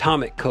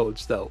subatomic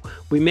codes, though.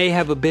 We may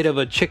have a bit of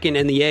a chicken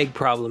and the egg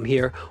problem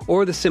here,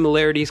 or the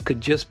similarities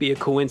could just be a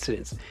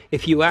coincidence.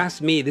 If you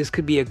ask me, this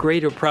could be a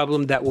greater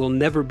problem that we'll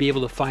never be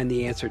able to find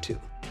the answer to.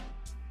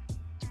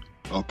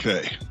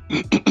 Okay.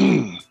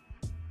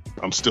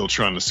 I'm still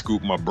trying to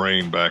scoop my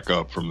brain back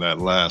up from that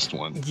last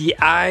one. Yeah,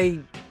 I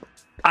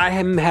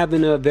am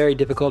having a very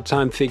difficult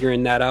time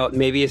figuring that out.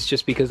 Maybe it's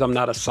just because I'm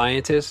not a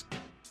scientist.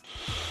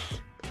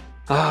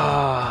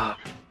 I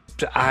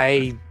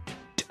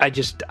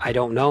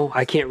don't know.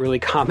 I can't really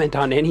comment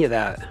on any of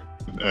that.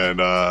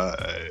 And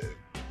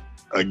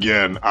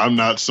again, I'm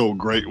not so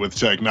great with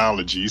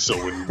technology, so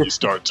when you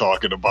start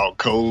talking about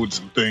codes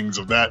and things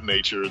of that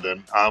nature,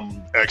 then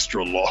I'm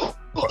extra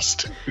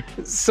lost.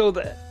 So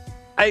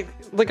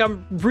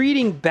I'm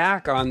reading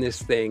back on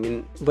this thing,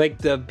 and like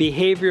the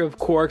behavior of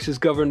quarks is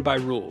governed by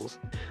rules.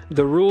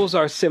 The rules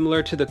are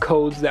similar to the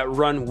codes that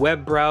run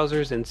web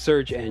browsers and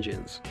search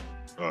engines.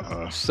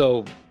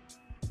 So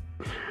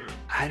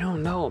I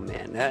don't know,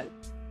 man.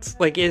 That's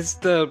like,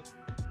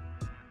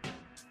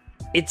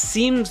 it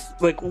seems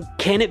like,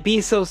 can it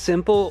be so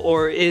simple,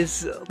 or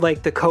is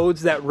like the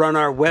codes that run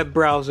our web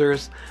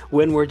browsers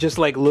when we're just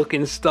like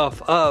looking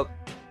stuff up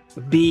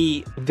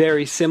be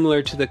very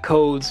similar to the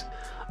codes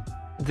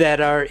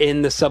that are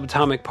in the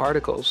subatomic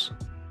particles?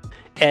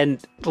 And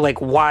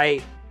like,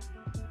 why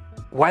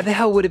the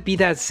hell would it be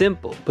that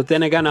simple? But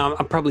then again, I'm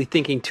probably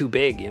thinking too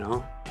big, you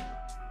know?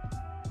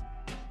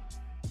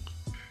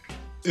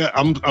 Yeah,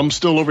 I'm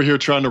still over here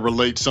trying to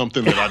relate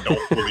something that I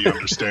don't fully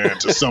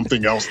understand to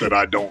something else that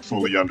I don't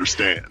fully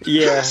understand.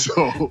 Yeah.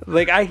 So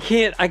like, I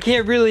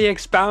can't really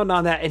expound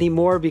on that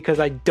anymore because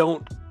I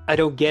don't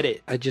get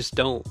it. I just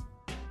don't.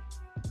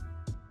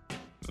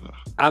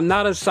 I'm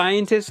not a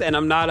scientist, and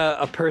I'm not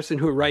a person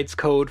who writes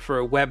code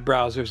for web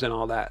browsers and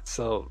all that.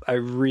 So I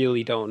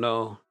really don't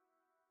know.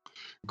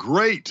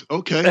 great.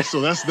 Okay,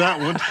 so that's that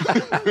one.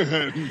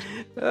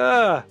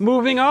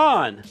 Moving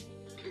on.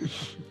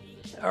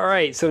 All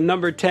right, so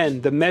number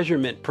 10, the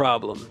measurement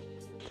problem.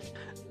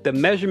 The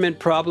measurement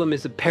problem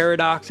is a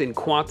paradox in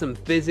quantum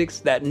physics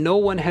that no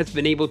one has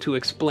been able to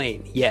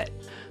explain yet.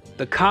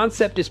 The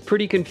concept is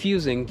pretty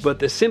confusing, but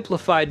the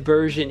simplified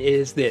version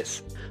is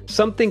this.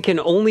 Something can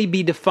only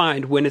be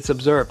defined when it's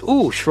observed.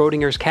 Ooh,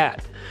 Schrodinger's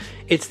cat.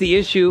 It's the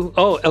issue.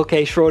 Oh,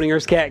 okay,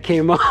 Schrodinger's cat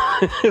came on.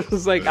 It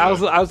was like, I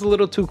was a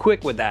little too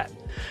quick with that.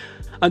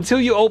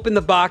 Until you open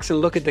the box and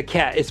look at the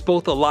cat, it's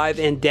both alive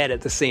and dead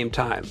at the same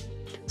time.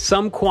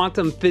 Some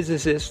quantum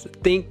physicists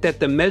think that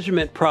the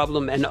measurement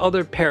problem and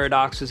other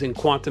paradoxes in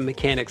quantum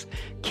mechanics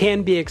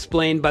can be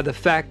explained by the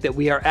fact that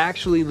we are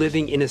actually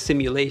living in a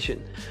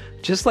simulation.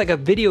 Just like a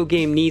video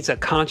game needs a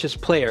conscious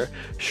player,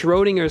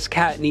 Schrodinger's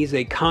cat needs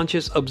a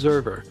conscious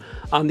observer.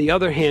 On the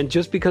other hand,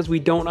 just because we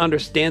don't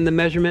understand the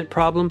measurement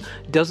problem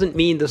doesn't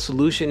mean the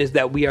solution is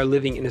that we are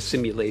living in a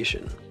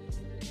simulation.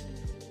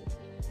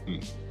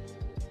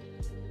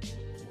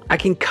 I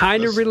can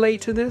kind of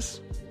relate to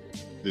this.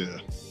 Yeah.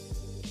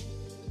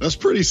 That's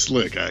pretty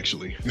slick,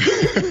 actually.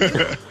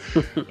 I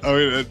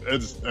mean,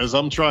 as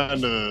I'm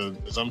trying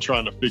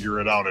to figure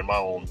it out in my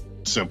own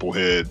simple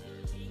head.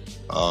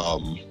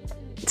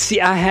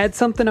 See, I had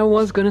something I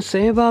was going to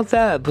say about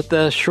that, but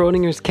the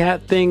Schrodinger's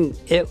cat thing,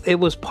 it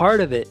was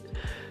part of it.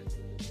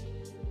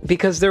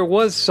 Because there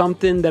was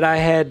something that I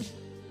had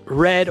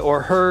read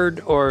or heard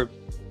or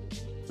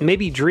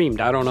maybe dreamed,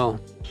 I don't know.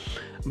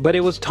 But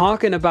it was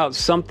talking about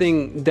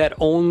something that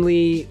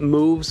only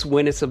moves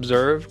when it's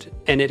observed,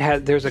 and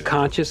there's a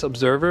conscious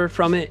observer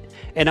from it.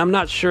 And I'm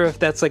not sure if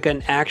that's like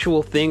an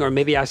actual thing, or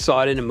maybe I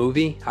saw it in a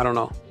movie. I don't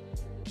know.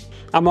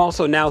 I'm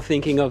also now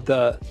thinking of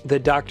the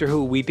Doctor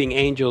Who Weeping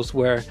Angels,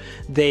 where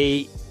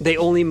they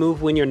only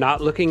move when you're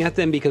not looking at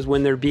them, because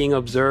when they're being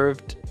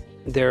observed,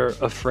 they're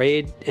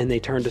afraid and they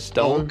turn to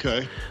stone. Oh,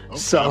 okay.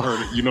 So I've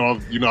heard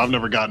it. I've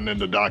never gotten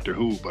into Doctor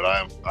Who, but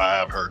I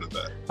have heard of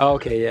that.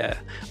 Okay, yeah.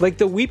 Like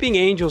the Weeping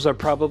Angels are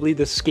probably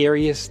the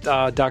scariest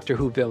Doctor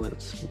Who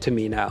villains to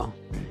me now.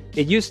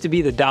 It used to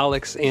be the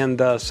Daleks and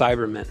the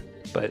Cybermen,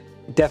 but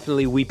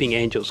definitely Weeping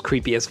Angels,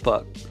 creepy as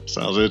fuck.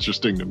 Sounds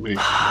interesting to me.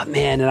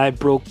 Man, and I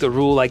broke the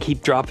rule. I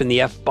keep dropping the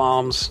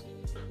F-bombs.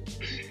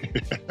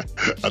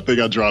 I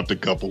think I dropped a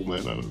couple, man.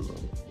 I don't know.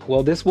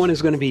 Well, this one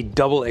is going to be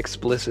double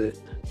explicit.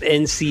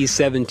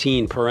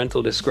 NC-17,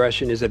 parental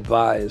discretion is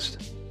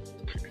advised.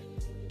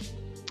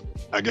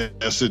 I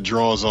guess it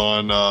draws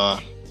on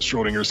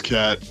Schrodinger's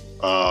cat,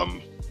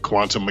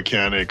 quantum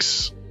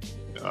mechanics,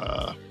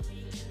 the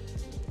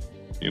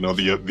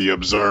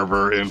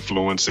observer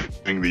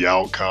influencing the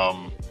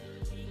outcome.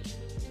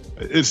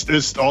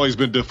 It's always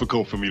been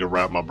difficult for me to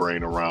wrap my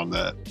brain around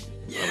that.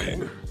 Yeah. I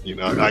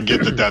mean, I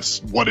get that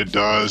that's what it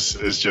does.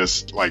 It's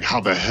just like, how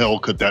the hell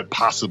could that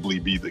possibly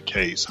be the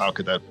case? How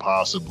could that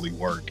possibly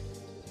work?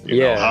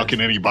 You know, how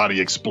can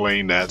anybody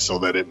explain that so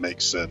that it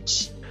makes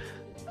sense?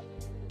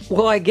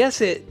 Well, I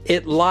guess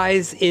it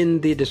lies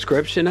in the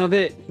description of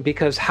it,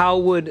 because how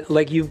would,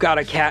 like, you've got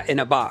a cat in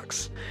a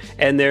box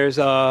and there's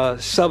a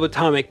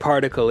subatomic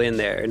particle in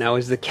there. Now,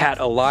 is the cat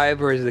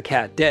alive or is the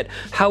cat dead?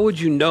 How would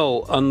you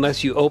know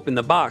unless you open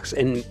the box?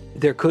 And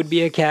there could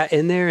be a cat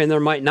in there and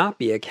there might not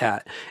be a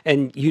cat.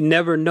 And you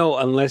never know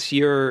unless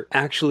you're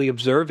actually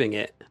observing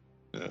it.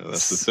 Yeah,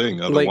 that's the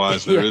thing.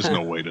 Otherwise, there is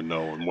no way to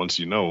know. And once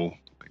you know,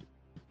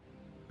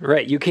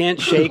 Right. You can't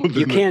shake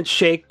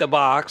the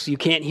box. You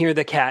can't hear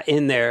the cat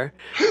in there.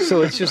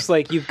 So it's just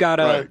like you've got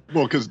to. Right.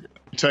 Well, because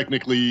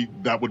technically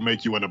that would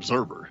make you an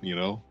observer, you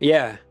know?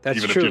 Yeah, that's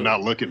Even true. if you're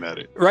not looking at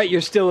it. Right. You're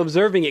still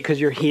observing it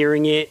because you're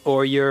hearing it,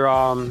 or you're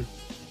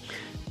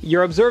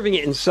observing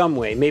it in some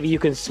way. Maybe you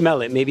can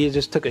smell it. Maybe you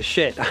just took a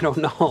shit. I don't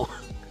know.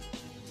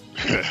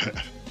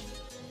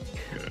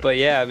 But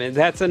yeah, man,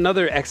 that's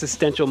another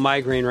existential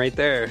migraine right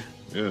there.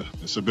 Yeah,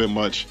 it's a bit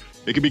much.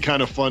 It can be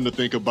kind of fun to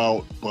think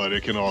about, but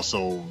it can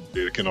also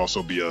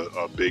be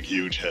a big,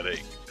 huge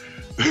headache.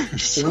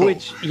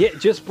 Which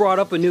just brought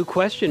up a new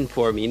question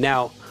for me.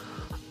 Now,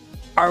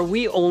 are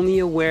we only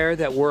aware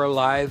that we're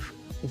alive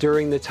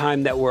during the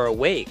time that we're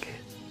awake?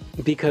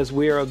 Because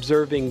we are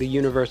observing the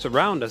universe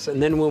around us.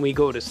 And then when we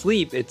go to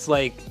sleep, it's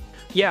like,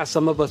 yeah,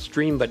 some of us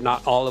dream, but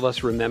not all of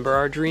us remember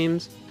our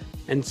dreams.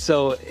 And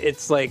so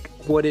it's like,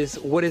 what is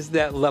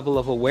that level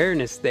of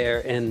awareness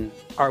there? And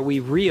are we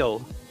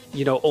real,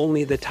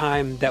 only the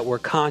time that we're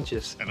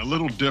conscious? And a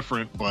little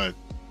different, but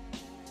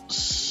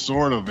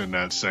sort of in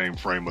that same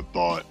frame of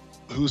thought.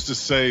 Who's to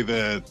say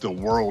that the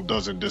world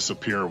doesn't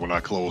disappear when I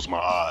close my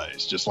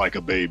eyes, just like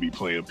a baby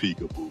playing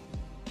peekaboo?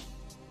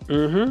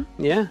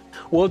 Mm-hmm. Yeah.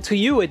 Well, to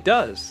you, it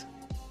does.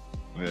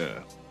 Yeah.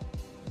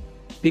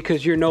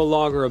 Because you're no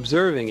longer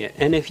observing it.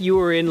 And if you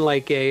were in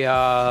like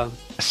a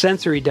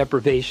sensory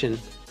deprivation,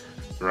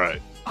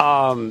 right,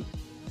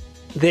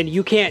 then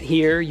you can't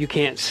hear, you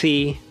can't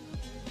see,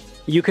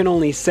 you can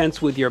only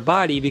sense with your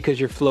body because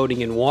you're floating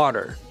in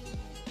water.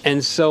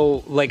 And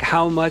so, like,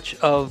 how much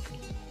of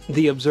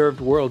the observed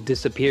world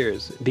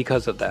disappears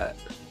because of that?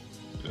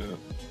 Yeah.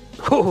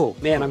 Oh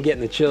man, I'm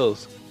getting the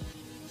chills.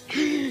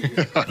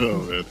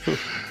 I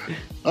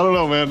don't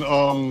know, man.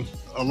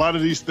 A lot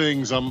of these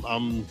things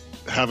I'm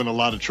having a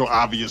lot of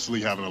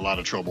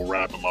trouble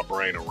wrapping my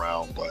brain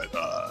around, but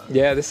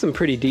yeah, there's some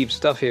pretty deep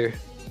stuff here.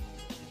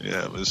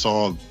 Yeah, it's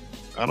all,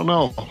 I don't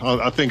know.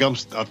 I think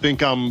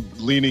I'm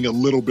leaning a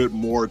little bit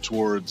more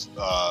towards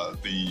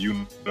the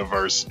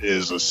universe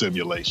is a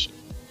simulation.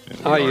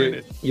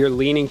 Oh, you're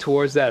leaning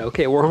towards that.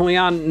 Okay, we're only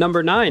on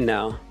number 9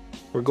 now.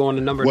 We're going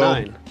to number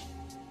 9.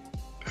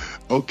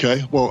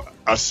 Okay, well,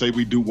 I say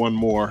we do one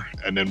more,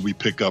 and then we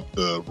pick up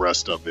the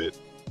rest of it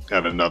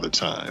at another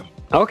time.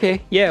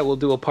 Okay, yeah, we'll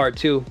do a part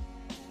 2.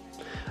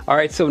 All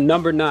right, so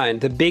number 9,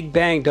 the Big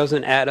Bang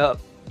doesn't add up.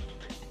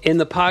 In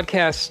the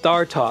podcast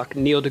Star Talk,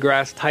 Neil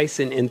deGrasse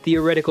Tyson and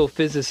theoretical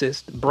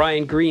physicist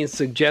Brian Greene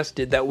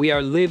suggested that we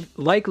are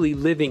likely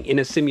living in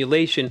a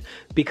simulation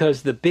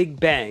because the Big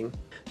Bang,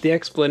 the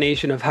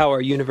explanation of how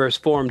our universe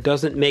formed,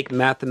 doesn't make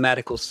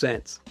mathematical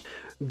sense.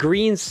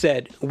 Greene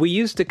said, "We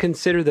used to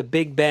consider the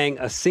Big Bang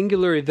a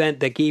singular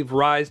event that gave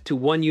rise to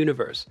one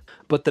universe,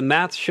 but the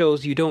math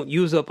shows you don't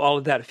use up all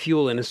of that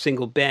fuel in a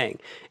single bang.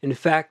 In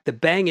fact, the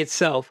bang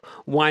itself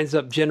winds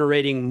up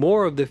generating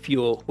more of the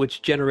fuel,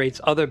 which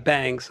generates other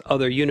bangs,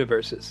 other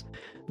universes.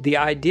 The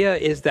idea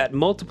is that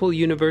multiple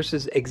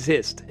universes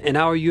exist, and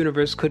our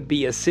universe could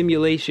be a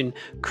simulation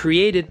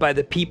created by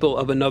the people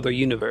of another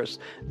universe.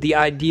 The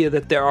idea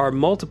that there are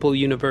multiple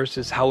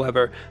universes,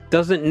 however,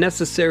 doesn't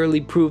necessarily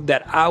prove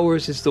that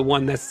ours is the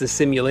one that's the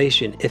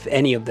simulation, if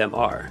any of them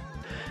are."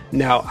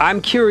 Now,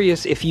 I'm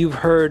curious if you've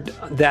heard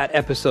that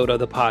episode of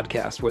the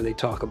podcast where they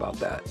talk about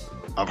that.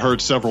 I've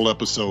heard several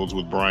episodes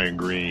with Brian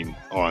Greene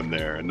on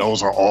there, and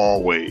those are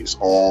always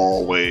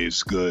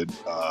good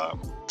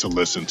to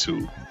listen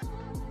to.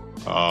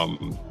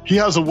 He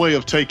has a way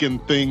of taking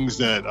things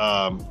that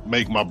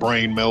make my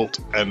brain melt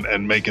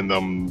and making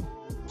them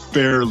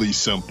fairly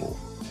simple.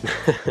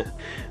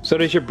 So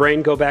does your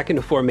brain go back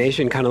into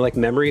formation, kind of like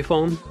memory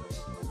foam?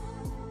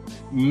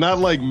 Not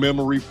like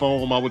memory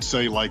foam. I would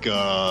say like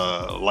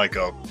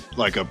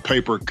a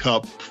paper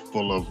cup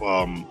full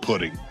of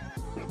pudding.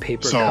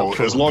 So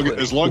as long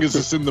as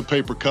it's in the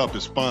paper cup,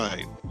 it's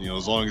fine.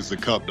 As long as the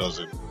cup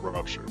doesn't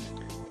rupture.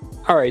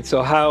 All right.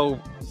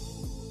 So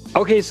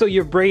okay, so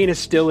your brain is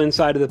still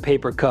inside of the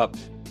paper cup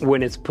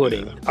when it's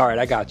pudding. Yeah. All right,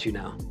 I got you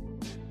now.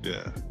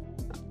 Yeah.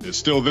 It's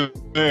still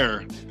there,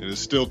 and it's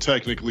still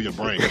technically a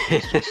brain.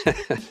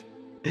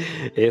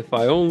 If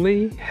I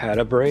only had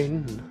a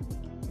brain.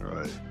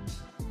 Right.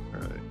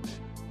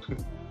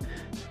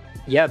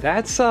 Yeah,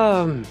 that's,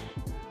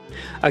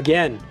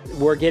 again,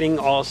 we're getting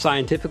all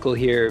scientifical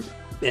here,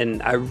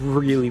 and I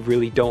really,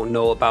 really don't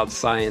know about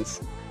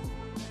science.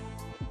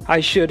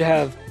 I should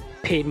have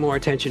paid more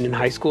attention in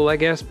high school, I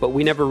guess, but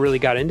we never really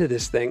got into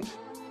this thing.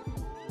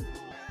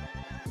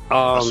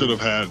 I should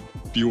have had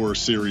fewer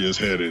serious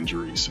head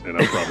injuries, and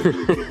I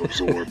probably would have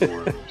absorbed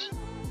more of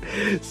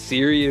this.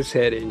 Serious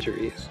head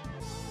injuries.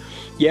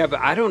 Yeah, but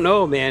I don't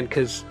know, man,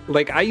 because,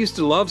 I used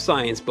to love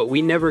science, but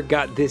we never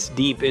got this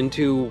deep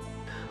into,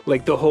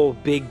 the whole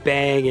Big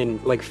Bang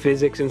and,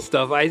 physics and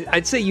stuff.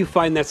 I'd say you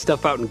find that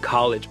stuff out in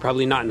college,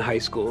 probably not in high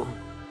school.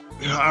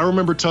 Yeah, I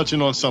remember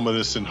touching on some of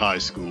this in high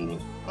school,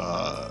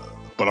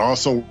 but I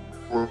also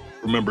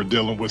remember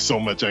dealing with so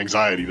much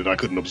anxiety that I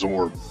couldn't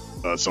absorb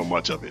so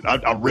much of it.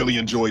 I really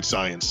enjoyed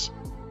science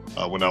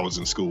when I was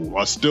in school.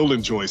 I still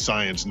enjoy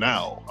science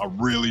now. I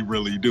really,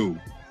 really do.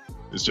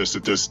 It's just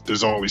that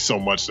there's only so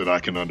much that I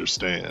can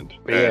understand.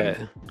 Yeah.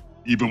 And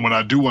even when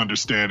I do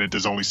understand it,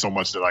 there's only so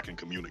much that I can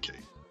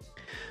communicate.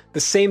 The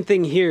same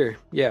thing here.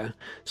 Yeah.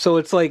 So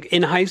it's like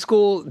in high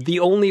school, the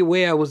only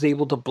way I was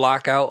able to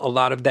block out a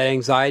lot of that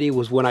anxiety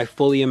was when I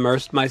fully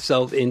immersed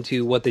myself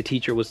into what the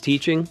teacher was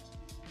teaching.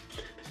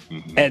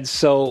 Mm-hmm. And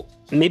so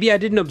maybe I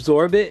didn't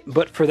absorb it,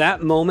 but for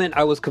that moment,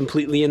 I was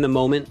completely in the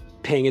moment,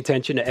 paying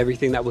attention to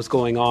everything that was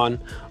going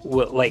on,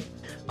 like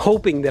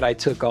hoping that I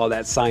took all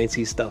that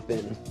sciencey stuff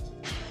in.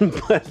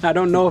 But I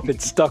don't know if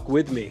it stuck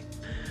with me.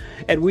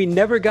 And we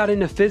never got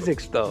into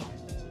physics, though.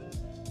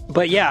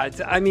 But yeah,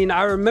 I mean,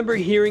 I remember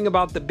hearing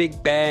about the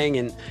Big Bang,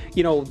 and,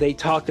 you know, they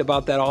talked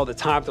about that all the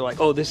time. They're like,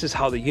 oh, this is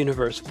how the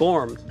universe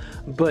formed.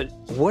 But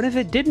what if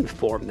it didn't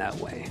form that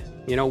way?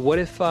 You know, what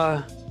if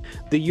the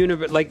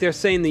universe, like they're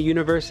saying the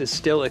universe is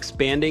still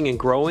expanding and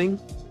growing?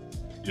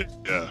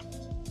 Yeah.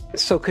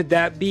 So could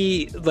that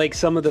be like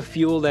some of the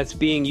fuel that's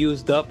being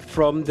used up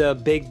from the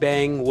Big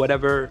Bang,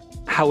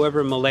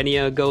 however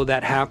millennia ago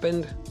that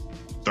happened?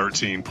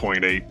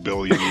 13.8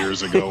 billion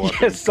years ago.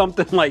 Yeah,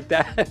 something like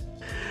that.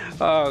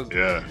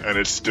 Yeah, and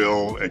it's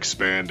still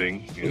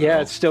expanding.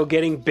 Yeah, it's still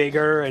getting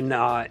bigger, and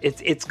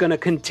it's going to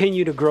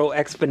continue to grow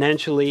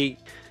exponentially,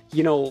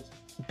 you know,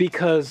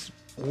 because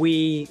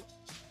we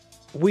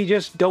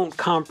just don't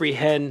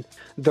comprehend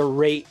the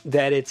rate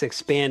that it's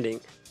expanding.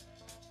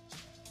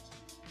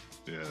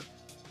 Yeah.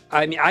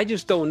 I mean, I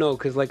just don't know,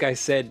 because like I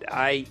said,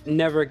 I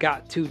never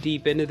got too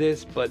deep into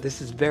this, but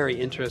this is very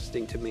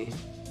interesting to me.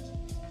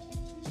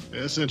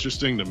 It's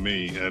interesting to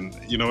me, and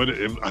you know,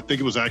 I think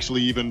it was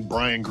actually even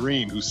Brian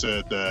Greene who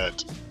said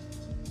that.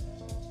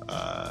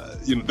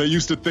 You know, they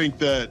used to think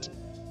that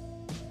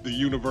the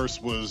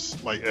universe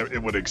was like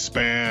it would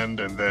expand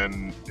and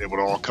then it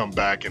would all come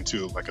back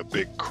into like a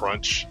big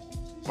crunch.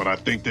 But I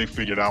think they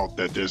figured out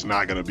that there's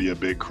not going to be a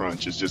big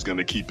crunch. It's just going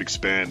to keep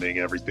expanding.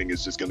 Everything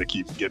is just going to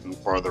keep getting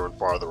farther and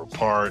farther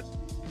apart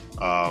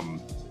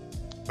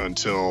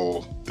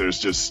until there's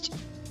just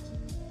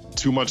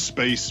too much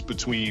space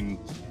between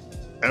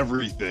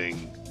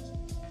everything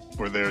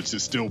for there to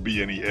still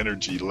be any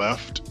energy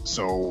left.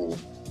 So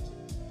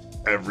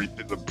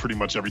pretty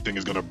much everything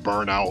is going to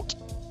burn out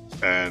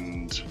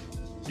and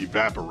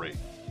evaporate,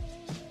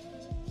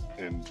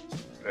 and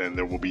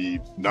there will be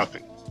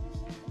nothing.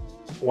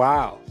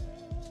 Wow.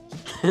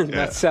 Yeah.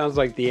 That sounds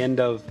like the end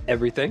of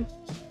everything.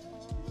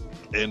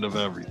 End of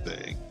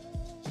everything.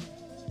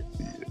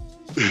 Yeah.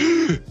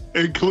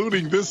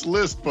 Including this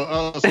list for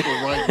us for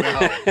right now,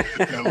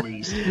 at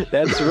least.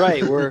 That's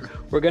right. We're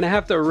going to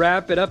have to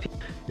wrap it up.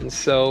 And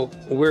so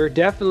we're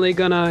definitely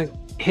going to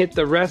hit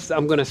the rest.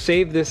 I'm going to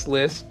save this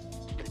list,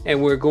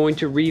 and we're going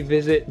to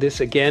revisit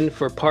this again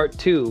for part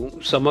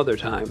 2 some other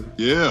time.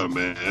 Yeah,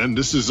 man.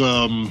 This is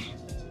a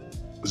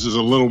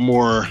little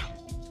more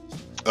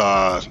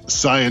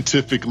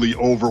scientifically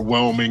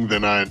overwhelming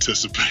than I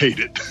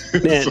anticipated.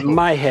 Man, so,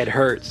 my head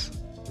hurts.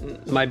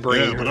 My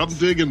brain hurts. But I'm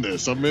digging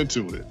this. I'm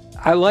into it.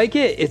 I like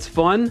it. It's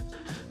fun,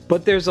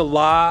 but there's a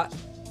lot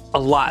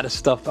of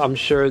stuff, I'm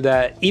sure,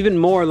 that even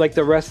more like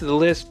the rest of the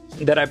list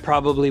that I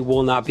probably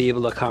will not be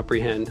able to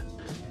comprehend.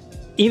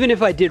 Even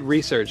if I did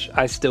research,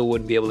 I still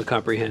wouldn't be able to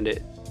comprehend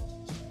it.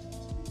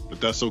 But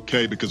that's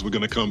okay, because we're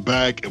going to come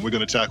back and we're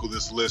going to tackle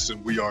this list,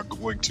 and we are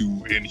going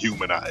to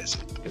inhumanize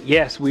it.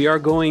 Yes, we are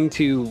going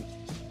to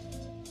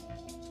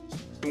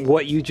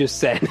what you just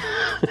said.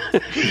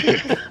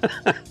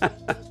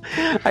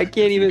 I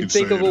can't even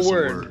think of a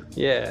word.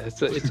 Yeah,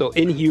 so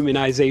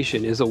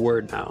inhumanization is a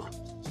word now.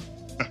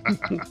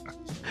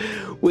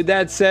 With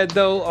that said,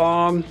 though,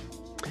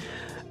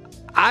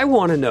 I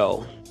want to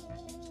know,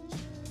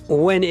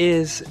 when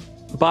is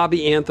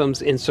Bobby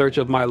Anthem's In Search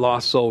of My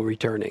Lost Soul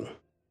returning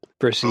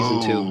for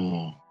season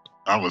 2?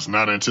 I was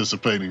not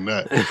anticipating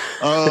that.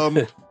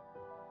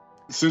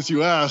 Since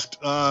you asked,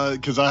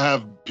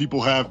 because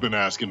people have been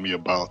asking me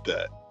about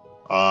that.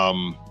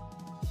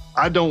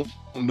 I don't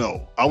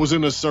know. I was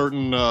in a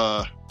certain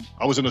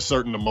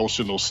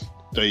emotional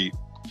state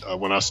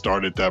when I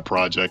started that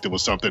project. It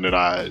was something that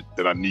I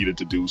needed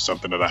to do,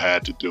 something that I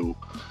had to do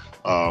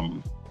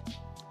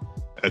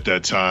at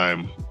that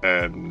time.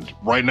 And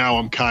right now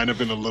I'm kind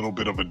of in a little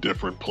bit of a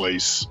different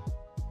place.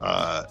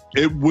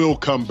 It will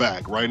come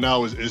back. Right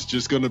now it's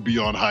just going to be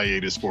on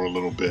hiatus for a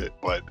little bit,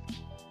 but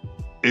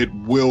it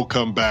will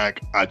come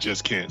back. I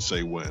just can't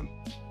say when.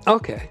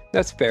 Okay,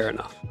 that's fair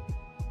enough.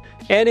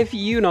 And if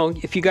you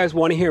guys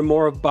want to hear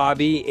more of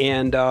Bobby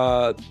and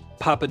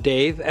Papa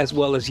Dave, as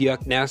well as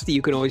Yuck Nasty,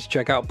 you can always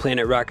check out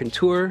Planet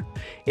Raconteur.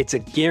 It's a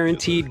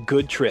guaranteed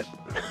good trip.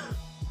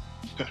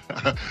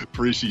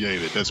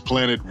 Appreciate it. That's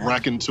Planet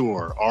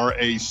Raconteur,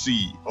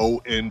 RACONTEUR.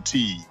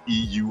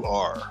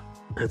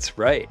 That's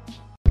right.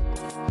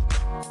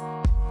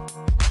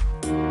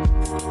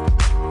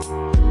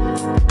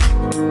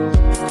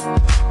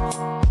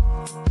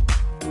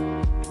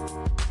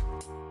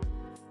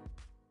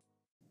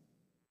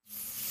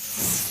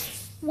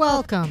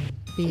 Welcome,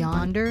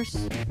 Beyonders.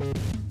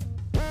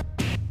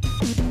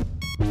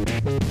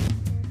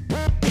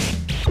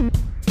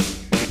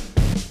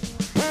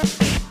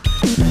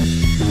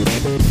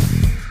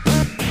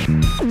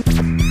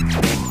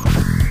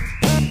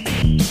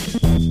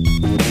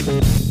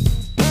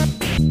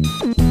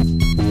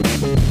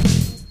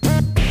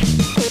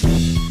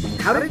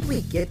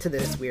 to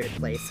this weird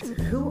place.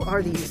 Who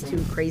are these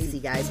two crazy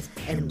guys,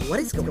 and what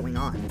is going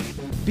on?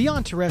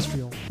 Beyond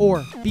Terrestrial,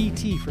 or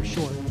BT for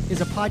short,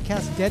 is a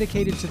podcast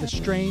dedicated to the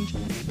strange,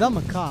 the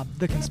macabre,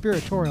 the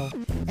conspiratorial,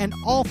 and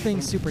all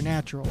things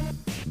supernatural.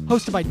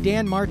 Hosted by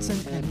Dan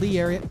Martson and Lee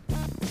Arriet,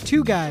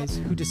 two guys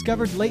who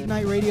discovered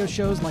late-night radio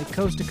shows like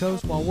Coast to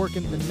Coast while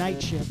working the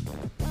night shift,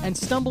 and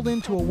stumbled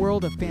into a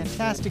world of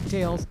fantastic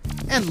tales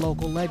and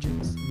local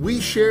legends. We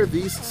share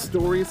these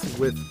stories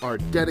with our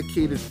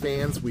dedicated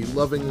fans we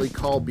lovingly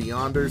call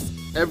Beyonders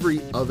every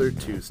other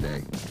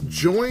Tuesday.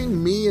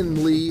 Join me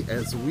and Lee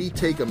as we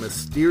take a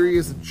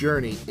mysterious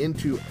journey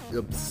into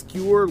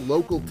obscure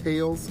local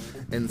tales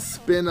and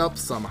spin up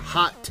some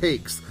hot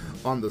takes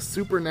on the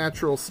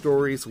supernatural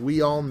stories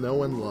we all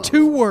know and love.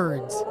 2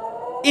 words.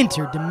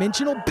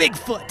 Interdimensional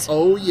Bigfoot.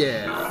 Oh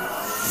yeah.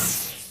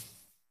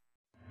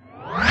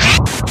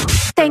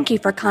 Thank you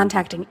for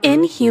contacting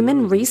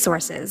Inhuman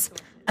Resources,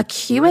 a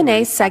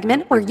Q&A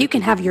segment where you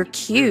can have your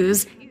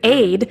Q's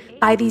aid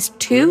by these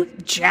two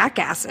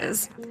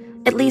jackasses,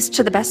 at least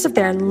to the best of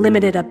their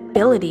limited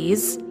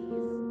abilities.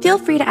 Feel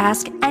free to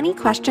ask any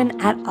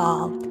question at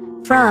all,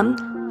 from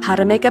how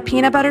to make a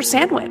peanut butter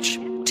sandwich,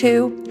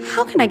 to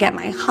how can I get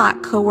my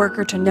hot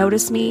coworker to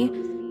notice me,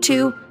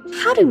 to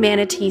how do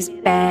manatees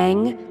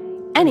bang,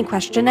 any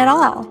question at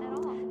all.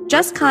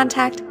 Just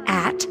contact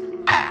at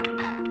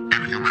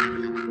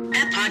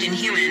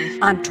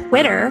Inhuman on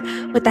Twitter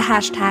with the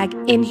hashtag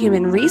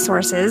Inhuman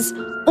Resources,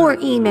 or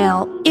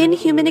email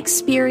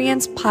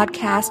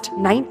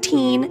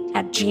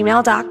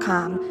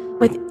inhumanexperiencepodcast19@gmail.com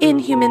with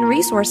Inhuman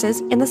Resources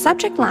in the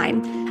subject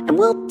line, and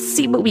we'll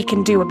see what we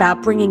can do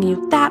about bringing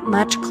you that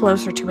much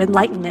closer to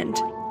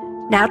enlightenment.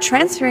 Now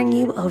transferring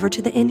you over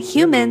to the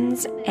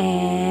Inhumans,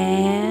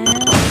 and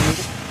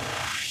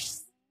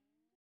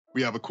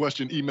We have a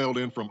question emailed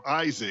in from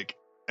Isaac,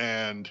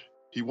 and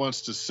he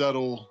wants to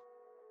settle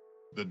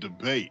the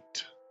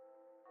debate,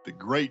 the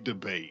great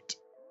debate.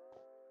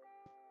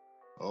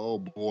 Oh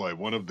boy,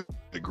 one of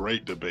the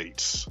great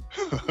debates.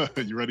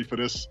 You ready for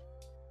this?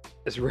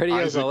 As ready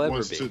as I'll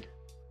ever be.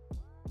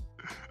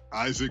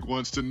 Isaac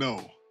wants to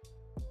know,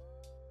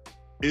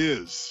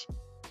 is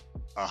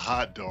a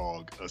hot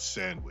dog a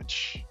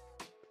sandwich?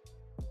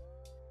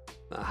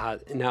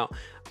 Now,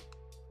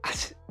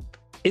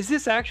 is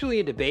this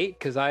actually a debate?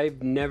 Because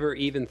I've never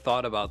even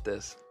thought about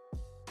this.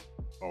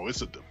 Oh,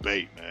 it's a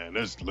debate, man.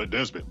 There's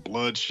been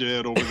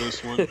bloodshed over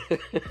this one.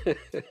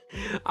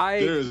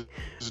 There's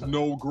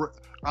no gray.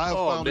 I have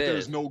found that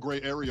there's no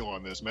gray area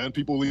on this, man.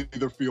 People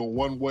either feel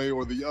one way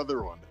or the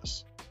other on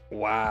this.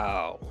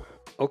 Wow.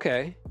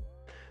 Okay.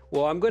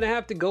 Well, I'm gonna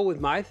have to go with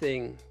my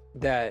thing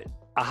that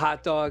a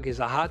hot dog is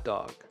a hot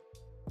dog.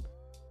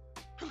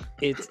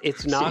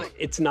 It's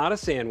not a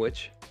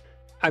sandwich.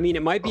 I mean,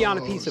 it might be on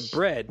a piece of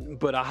bread,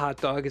 but a hot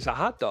dog is a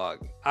hot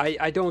dog.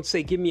 I don't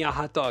say give me a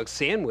hot dog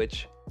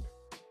sandwich.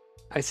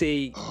 I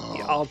say,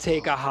 I'll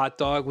take a hot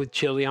dog with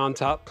chili on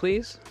top,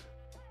 please.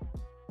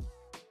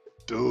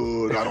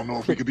 Dude, I don't know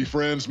if we could be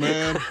friends,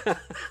 man.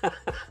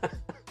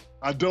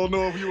 I don't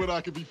know if you and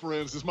I could be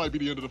friends. This might be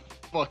the end of the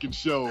fucking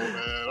show,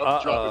 man.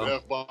 I'm dropping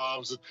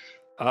F-bombs.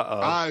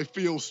 I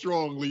feel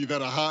strongly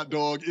that a hot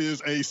dog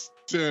is a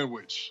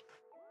sandwich.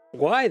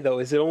 Why, though?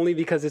 Is it only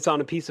because it's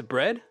on a piece of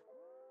bread?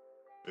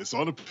 It's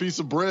on a piece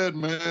of bread,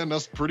 man.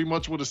 That's pretty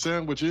much what a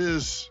sandwich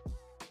is.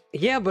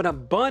 Yeah, but a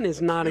bun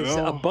is not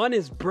a bun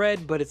is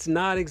bread, but it's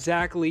not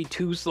exactly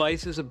 2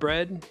 slices of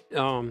bread.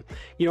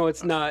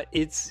 It's not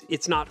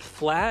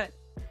flat.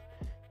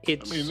 I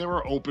mean, there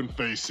are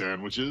open-faced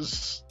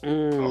sandwiches. A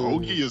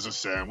hoagie is a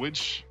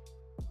sandwich.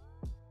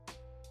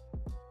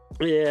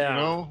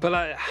 Yeah, but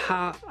I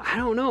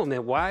don't know,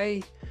 man.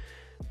 Why?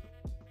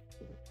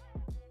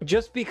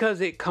 Just because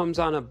it comes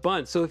on a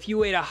bun. So if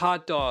you ate a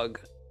hot dog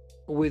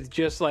with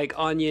just like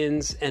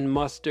onions and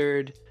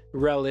mustard,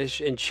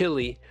 relish, and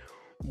chili,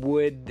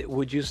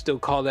 would you still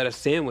call that a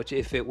sandwich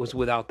if it was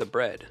without the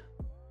bread?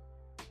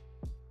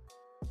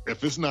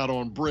 If it's not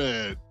on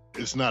bread,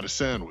 it's not a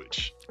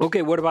sandwich.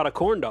 Okay, what about a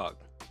corn dog?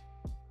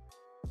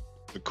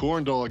 The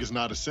corn dog is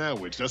not a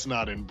sandwich. That's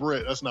not in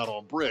bread. That's not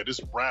on bread.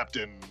 It's wrapped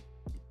in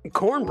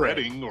cornbread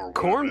or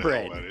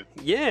cornbread.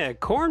 Yeah,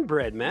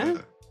 cornbread, man.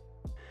 Yeah.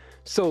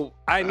 So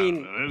I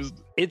mean,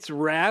 it's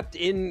wrapped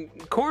in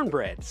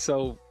cornbread.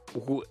 So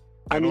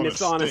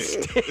it's on a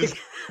stick.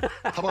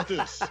 How about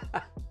this?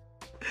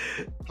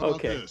 How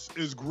about this?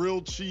 Is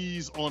grilled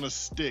cheese on a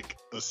stick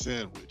a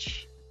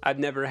sandwich? I've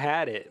never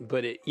had it,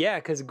 but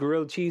because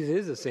grilled cheese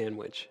is a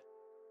sandwich.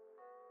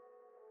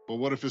 But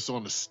what if it's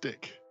on a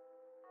stick?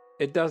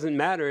 It doesn't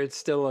matter. It's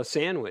still a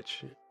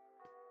sandwich.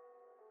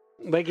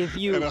 Like if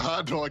you... And a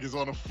hot dog is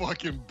on a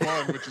fucking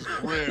bun, which is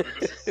bread, and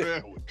it's a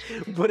sandwich.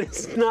 But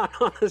it's not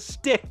on a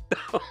stick,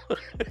 though.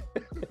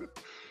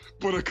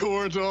 But a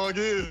corn dog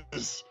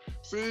is.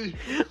 See?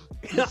 You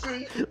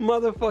see?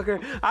 Motherfucker,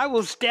 I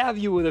will stab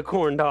you with a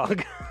corn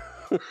dog.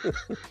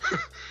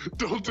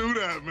 Don't do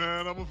that,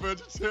 man. I'm a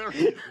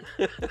vegetarian.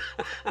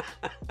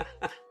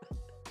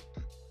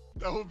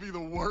 That would be the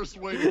worst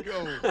way to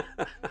go.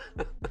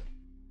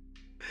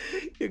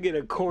 You get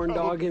a corn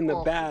dog in the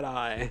bad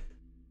eye.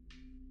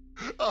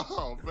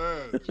 Oh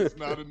man, just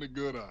not in the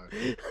good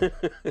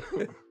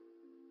eye.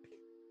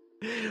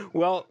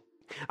 Well,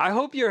 I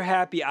hope you're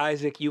happy,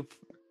 Isaac. You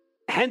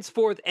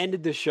henceforth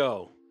ended the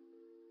show.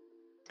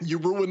 You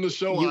ruined the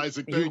show,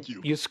 Isaac. Thank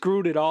you. You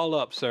screwed it all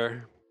up,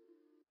 sir.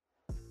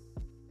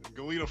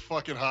 Go eat a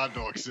fucking hot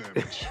dog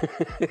sandwich.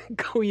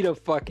 Go eat a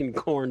fucking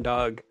corn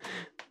dog.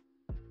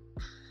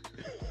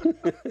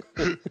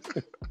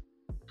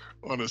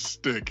 On a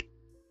stick.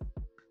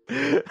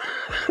 And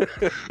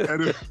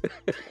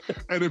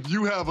if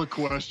you have a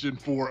question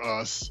for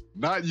us,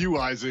 not you,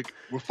 Isaac,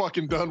 we're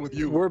fucking done with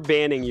you. We're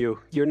banning you.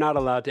 You're not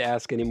allowed to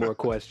ask any more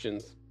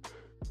questions.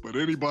 But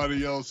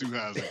anybody else who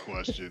has a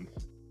question,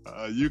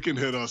 you can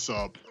hit us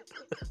up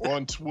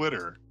on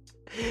Twitter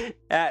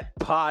at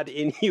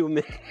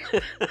PodInhuman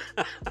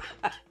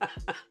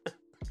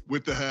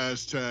with the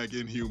hashtag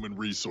Inhuman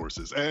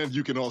Resources. And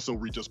you can also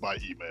reach us by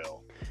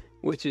email,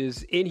 which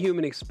is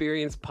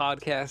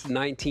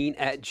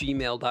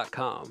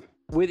inhumanexperiencepodcast19@gmail.com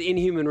with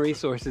Inhuman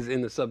Resources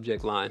in the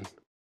subject line.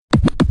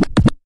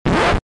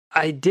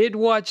 I did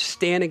watch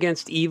Stan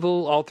Against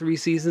Evil, all 3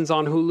 seasons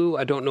on Hulu.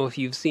 I don't know if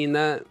you've seen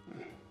that.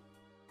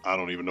 I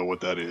don't even know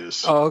what that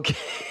is. Oh, okay.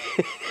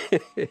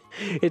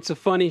 It's a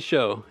funny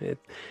show.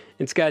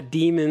 It's got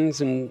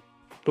demons and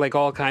like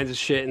all kinds of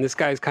shit. And this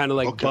guy's kind of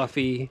like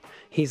Buffy.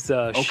 He's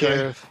the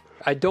sheriff.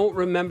 I don't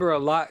remember a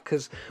lot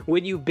because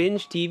when you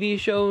binge TV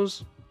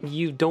shows,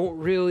 you don't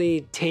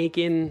really take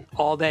in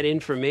all that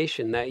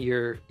information that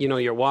you're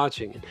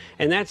watching.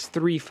 And that's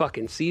 3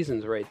 fucking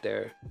seasons right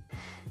there.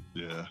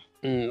 Yeah.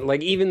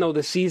 Like even though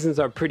the seasons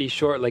are pretty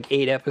short, like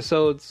 8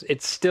 episodes,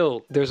 it's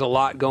still, there's a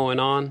lot going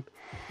on.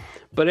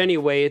 But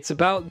anyway, it's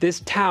about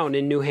this town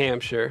in New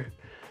Hampshire.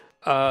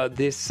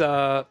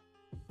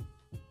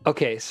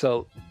 Okay,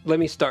 so let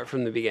me start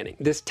from the beginning.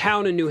 This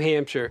town in New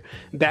Hampshire,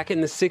 back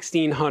in the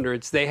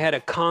 1600s, they had a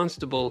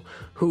constable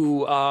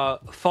who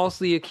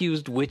falsely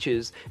accused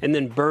witches and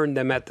then burned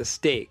them at the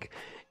stake.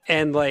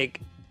 And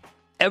like,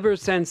 ever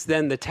since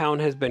then, the town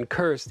has been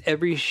cursed.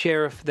 Every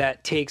sheriff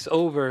that takes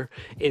over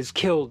is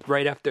killed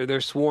right after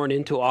they're sworn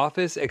into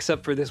office,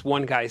 except for this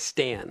one guy,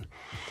 Stan.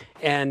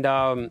 And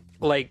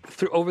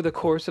over the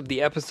course of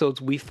the episodes,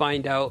 we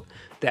find out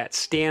that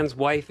Stan's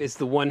wife is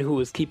the one who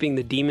was keeping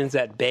the demons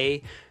at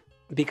bay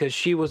because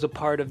she was a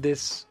part of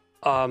this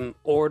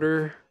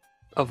order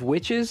of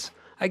witches,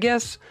 I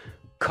guess,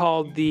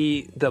 called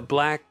the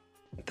Black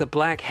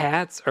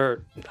Hats,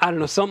 or I don't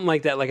know, something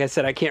like that. Like I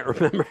said, I can't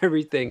remember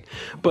everything,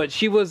 but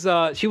she was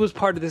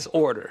part of this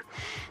order.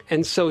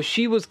 And so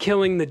she was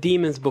killing the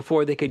demons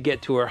before they could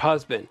get to her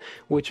husband,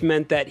 which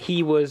meant that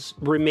he was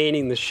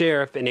remaining the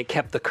sheriff, and it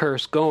kept the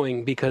curse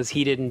going because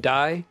he didn't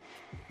die.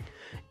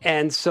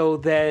 And so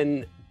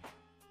then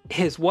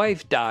his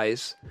wife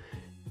dies,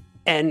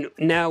 and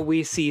now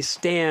we see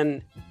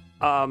Stan,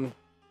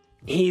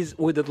 he's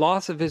with the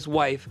loss of his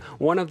wife,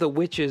 one of the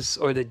witches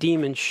or the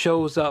demons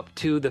shows up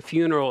to the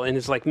funeral and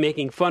is like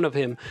making fun of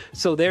him.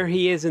 So there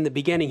he is in the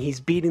beginning. He's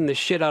beating the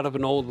shit out of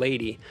an old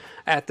lady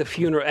at the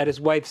funeral, at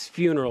his wife's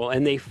funeral,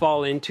 and they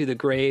fall into the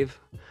grave.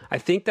 I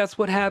think that's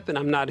what happened.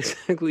 I'm not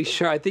exactly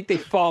sure. I think they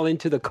fall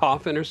into the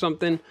coffin or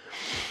something.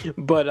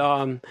 But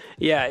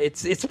yeah,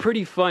 it's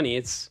pretty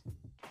funny.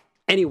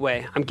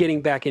 Anyway, I'm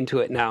getting back into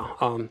it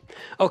now.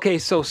 Okay,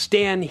 so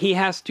Stan, he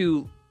has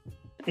to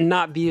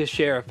not be a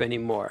sheriff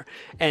anymore,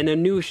 and a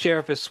new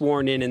sheriff is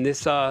sworn in, and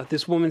this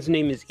woman's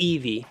name is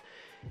Evie.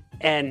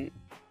 And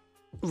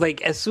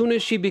like as soon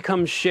as she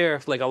becomes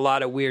sheriff, like a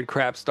lot of weird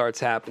crap starts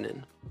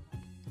happening.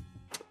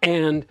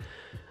 And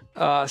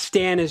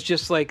Stan is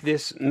just like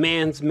this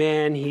man's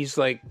man. He's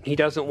like, he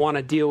doesn't want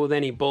to deal with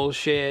any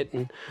bullshit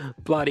and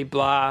blah de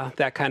blah,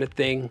 that kind of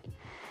thing.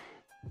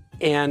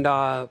 And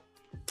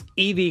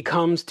Evie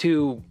comes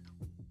to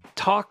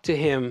talk to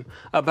him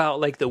about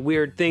like the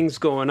weird things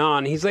going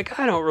on. He's like,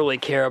 I don't really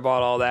care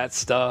about all that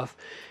stuff.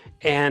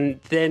 And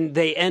then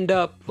they end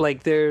up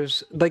like,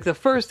 there's like the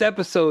first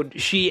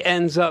episode, she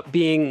ends up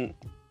being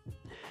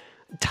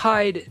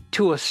tied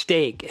to a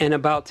stake and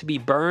about to be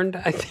burned,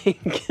 I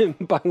think,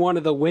 by one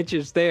of the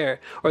witches there,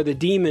 or the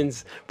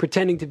demons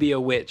pretending to be a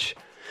witch.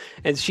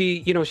 And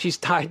she, she's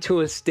tied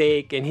to a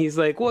stake, and he's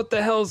like, what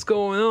the hell's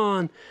going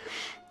on?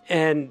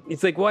 And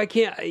it's like, why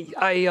can't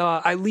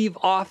I leave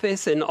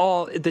office and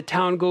all the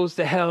town goes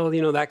to hell,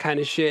 that kind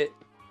of shit.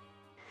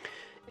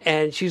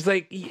 And she's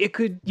like, you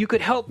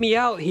could help me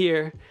out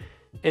here.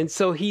 And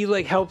so he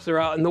like helps her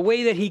out. And the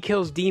way that he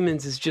kills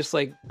demons is just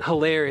like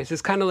hilarious.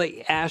 It's kind of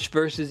like Ash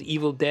versus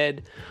Evil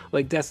Dead.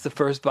 Like that's the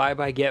first vibe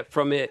I get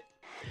from it.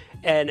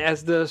 And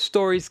as the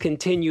stories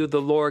continue,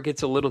 the lore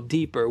gets a little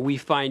deeper. We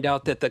find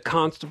out that the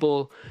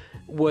constable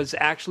was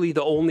actually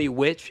the only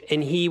witch,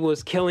 and he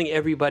was killing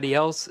everybody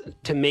else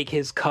to make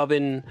his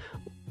coven,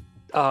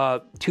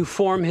 to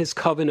form his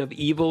coven of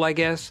evil, I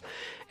guess.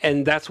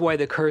 And that's why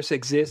the curse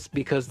exists,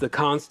 because the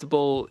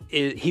constable,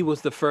 he was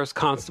the first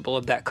constable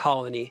of that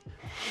colony.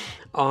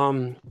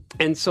 And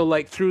so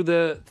like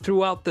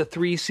throughout the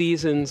 3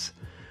 seasons,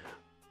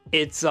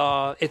 It's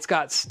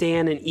got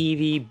Stan and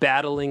Evie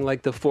battling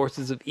like the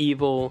forces of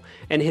evil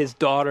and his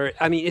daughter.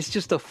 I mean, it's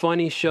just a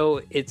funny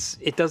show.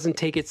 It doesn't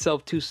take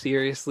itself too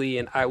seriously,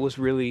 and I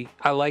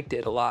liked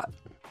it a lot.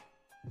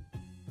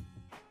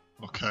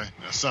 Okay,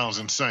 that sounds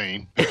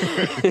insane.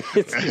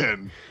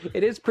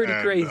 It is pretty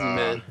crazy,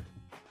 man.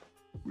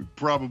 We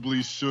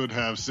probably should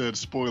have said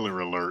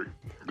spoiler alert.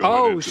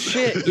 Oh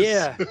shit!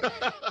 Yeah.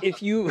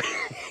 If you've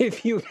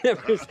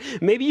never,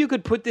 maybe you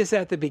could put this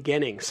at the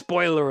beginning.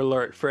 Spoiler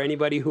alert for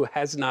anybody who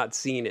has not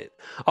seen it.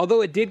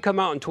 Although it did come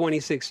out in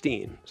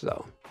 2016,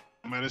 so.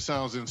 Man, it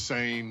sounds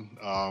insane,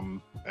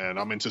 and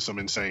I'm into some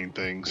insane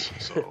things.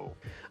 So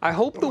I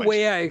hope the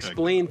way I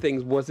explain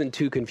things wasn't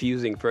too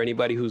confusing for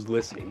anybody who's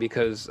listening,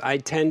 because I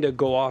tend to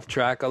go off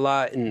track a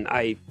lot, and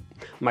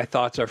my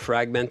thoughts are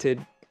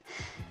fragmented.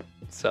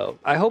 So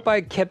I hope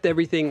I kept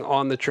everything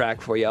on the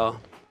track for y'all.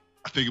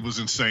 I think it was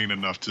insane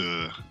enough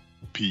to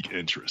pique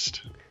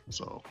interest.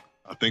 So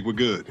I think we're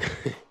good.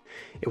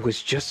 It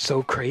was just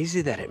so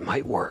crazy that it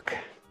might work.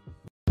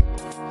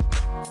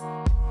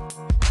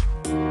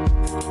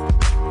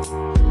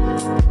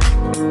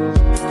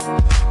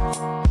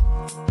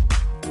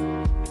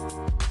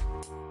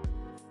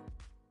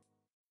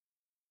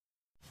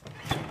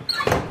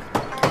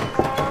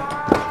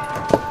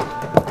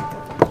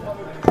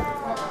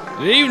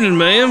 Good evening,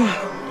 ma'am.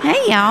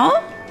 Hey,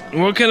 y'all.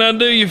 What can I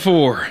do you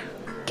for?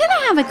 Can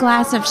I have a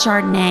glass of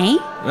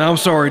Chardonnay? I'm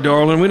sorry,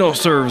 darling. We don't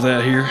serve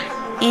that here.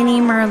 Any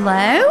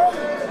Merlot?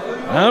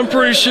 I'm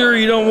pretty sure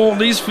you don't want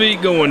these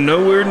feet going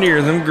nowhere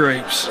near them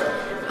grapes.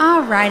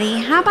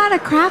 Alrighty, how about a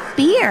craft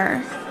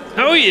beer?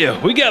 Oh,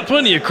 yeah. We got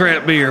plenty of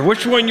crap beer.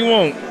 Which one you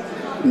want?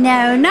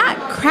 No, not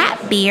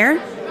crap beer.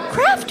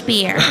 Craft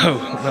beer.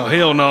 Oh, no,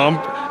 hell no.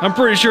 I'm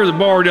pretty sure the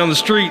bar down the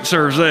street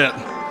serves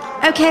that.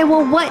 Okay,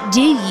 well, what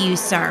do you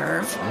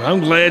serve? I'm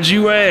glad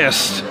you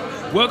asked.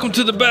 Welcome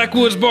to the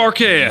Backwoods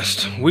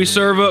Barcast. We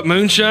serve up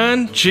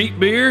moonshine, cheap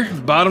beer,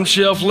 bottom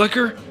shelf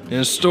liquor,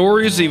 and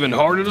stories even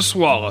harder to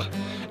swallow.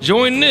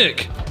 Join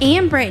Nick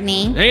and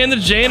Brittany and the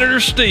janitor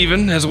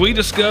Steven as we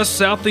discuss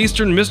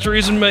southeastern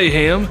mysteries and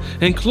mayhem,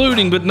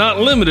 including but not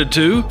limited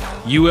to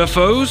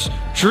UFOs,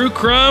 true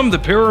crime, the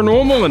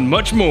paranormal, and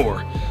much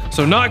more.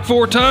 So knock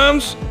 4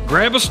 times,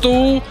 grab a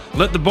stool,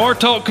 let the bar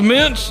talk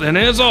commence, and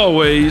as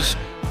always,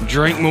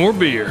 drink more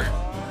beer.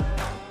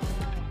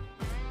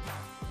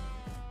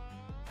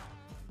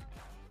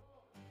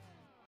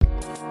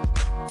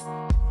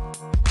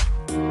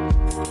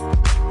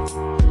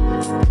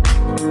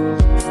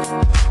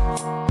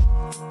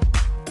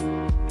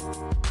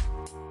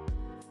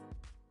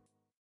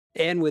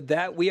 And with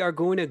that, we are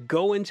going to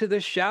go into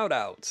the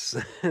shout-outs.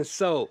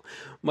 So,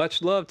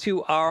 much love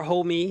to our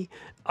homie,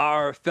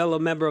 our fellow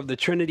member of the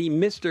Trinity,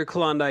 Mr.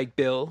 Klondike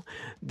Bill.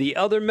 The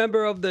other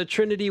member of the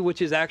Trinity,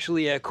 which is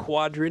actually a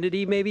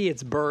quadrinity, maybe,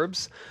 it's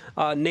Burbs.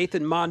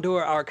 Nathan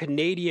Mondor, our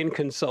Canadian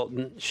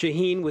consultant.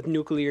 Shaheen with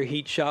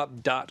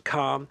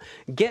NuclearHeatShop.com.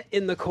 Get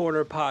in the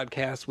Corner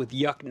podcast with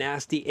Yuck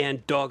Nasty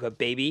and Dogga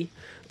Baby.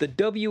 The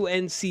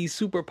WNC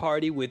Super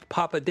Party with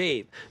Papa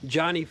Dave,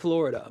 Johnny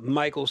Florida,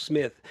 Michael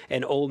Smith,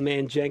 and Old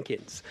Man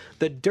Jenkins.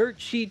 The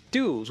Dirt Sheet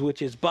Duels,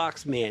 which is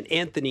Boxman,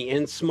 Anthony,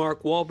 and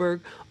Smark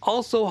Wahlberg.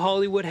 Also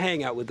Hollywood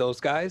Hangout with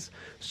those guys.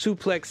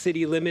 Suplex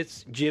City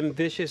Limits, Jim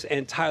Vicious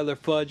and Tyler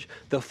Fudge.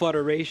 The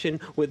Federation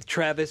with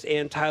Travis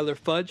and Tyler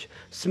Fudge.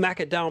 Smack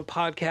It Down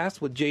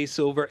Podcast with Jay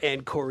Silver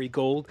and Corey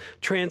Gold.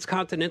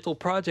 Transcontinental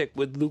Project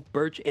with Luke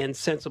Birch and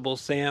Sensible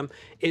Sam.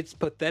 It's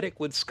Pathetic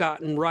with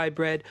Scott and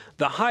Rybread.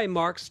 The High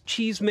Marks,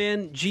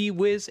 Cheeseman,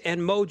 G-Wiz,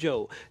 and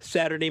Mojo.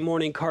 Saturday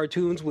Morning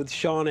Cartoons with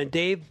Sean and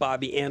Dave.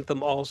 Bobby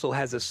Anthem also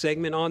has a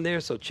segment on there,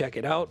 so check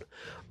it out.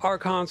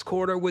 Archon's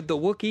Corner with the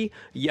Wookiee,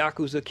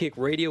 Yakuza Kick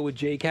Radio with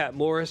J. Cat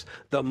Morris,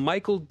 the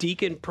Michael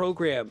Deacon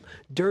Program,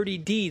 Dirty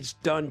Deeds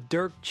done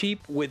Dirk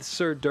Cheap with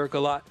Sir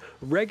Dirk-a-Lot,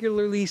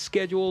 regularly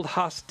scheduled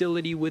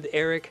Hostility with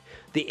Eric,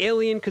 the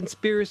Alien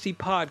Conspiracy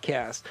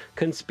Podcast,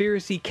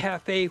 Conspiracy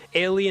Cafe,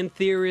 Alien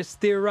Theorists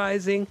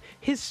Theorizing,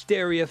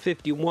 Hysteria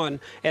 51,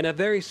 and a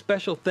very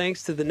special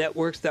thanks to the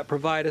networks that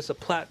provide us a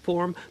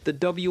platform, the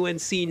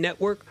WNC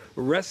Network,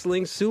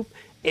 Wrestling Soup,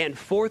 and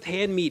Fourth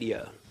Hand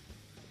Media.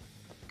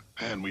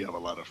 And we have a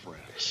lot of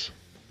friends.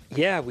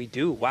 Yeah, we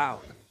do.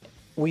 Wow.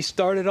 We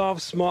started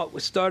off small. We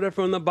started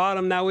from the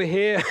bottom. Now we're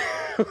here.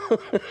 All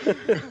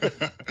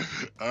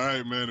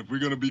right, man. If we're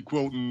going to be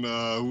quoting,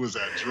 who was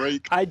that,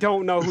 Drake? I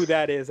don't know who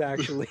that is,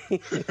 actually.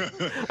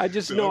 I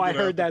just know I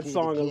heard that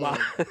song a lot.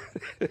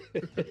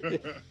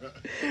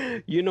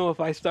 You know,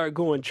 if I start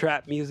going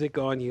trap music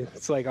on you,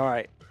 it's like, all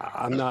right,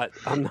 I'm not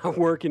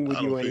working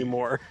with you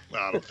anymore.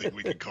 I don't think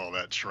we can call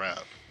that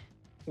trap.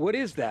 What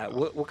is that?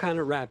 What kind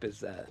of rap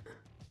is that?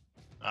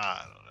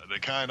 I don't know. The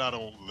kind I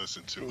don't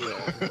listen to.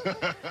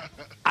 Yeah.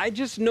 I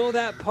just know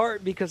that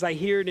part because I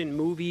hear it in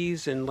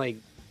movies and like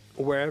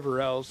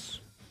wherever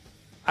else.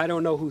 I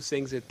don't know who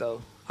sings it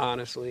though,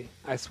 honestly.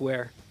 I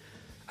swear.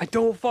 I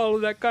don't follow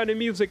that kind of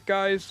music,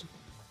 guys.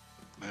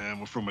 Man,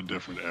 we're from a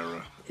different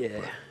era.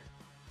 Yeah.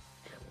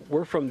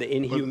 We're from the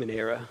Inhuman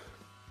era.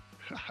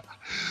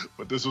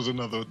 But this was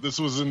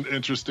an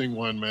interesting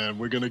one, man.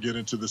 We're going to get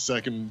into the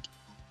second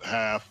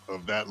half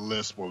of that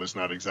list. Well, it's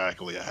not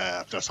exactly a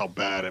half. That's how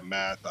bad at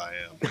math I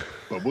am.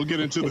 But we'll get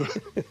into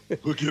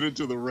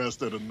the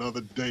rest at another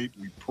date,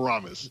 we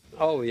promise.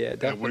 Oh yeah,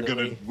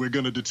 definitely. And we're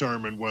gonna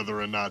determine whether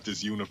or not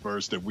this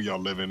universe that we are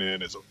living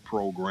in is a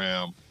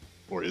program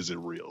or is it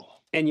real.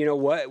 And you know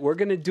what? We're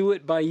going to do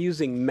it by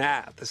using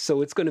math,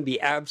 so it's going to be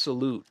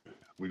absolute.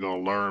 We're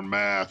going to learn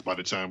math by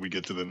the time we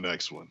get to the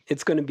next one.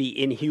 It's going to be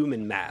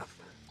inhuman math,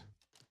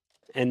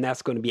 and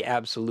that's going to be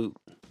absolute.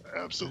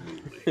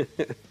 Absolutely.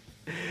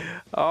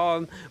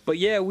 But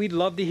yeah, we'd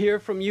love to hear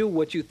from you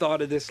what you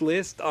thought of this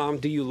list.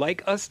 Do you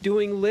like us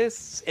doing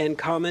lists and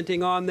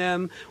commenting on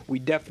them? We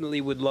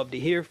definitely would love to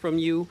hear from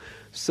you.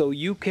 So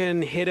you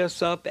can hit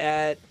us up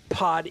at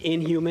Pod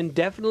Inhuman.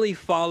 Definitely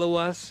follow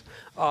us.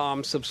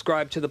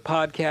 Subscribe to the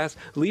podcast.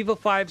 Leave a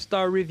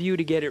 5-star review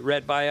to get it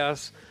read by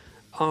us.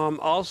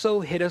 Also,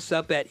 hit us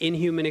up at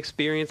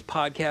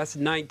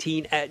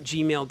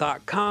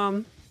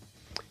inhumanexperiencepodcast19@gmail.com.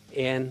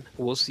 And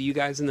we'll see you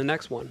guys in the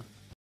next one.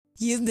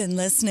 You've been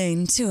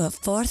listening to a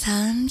Fourth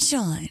Hand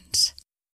Joint.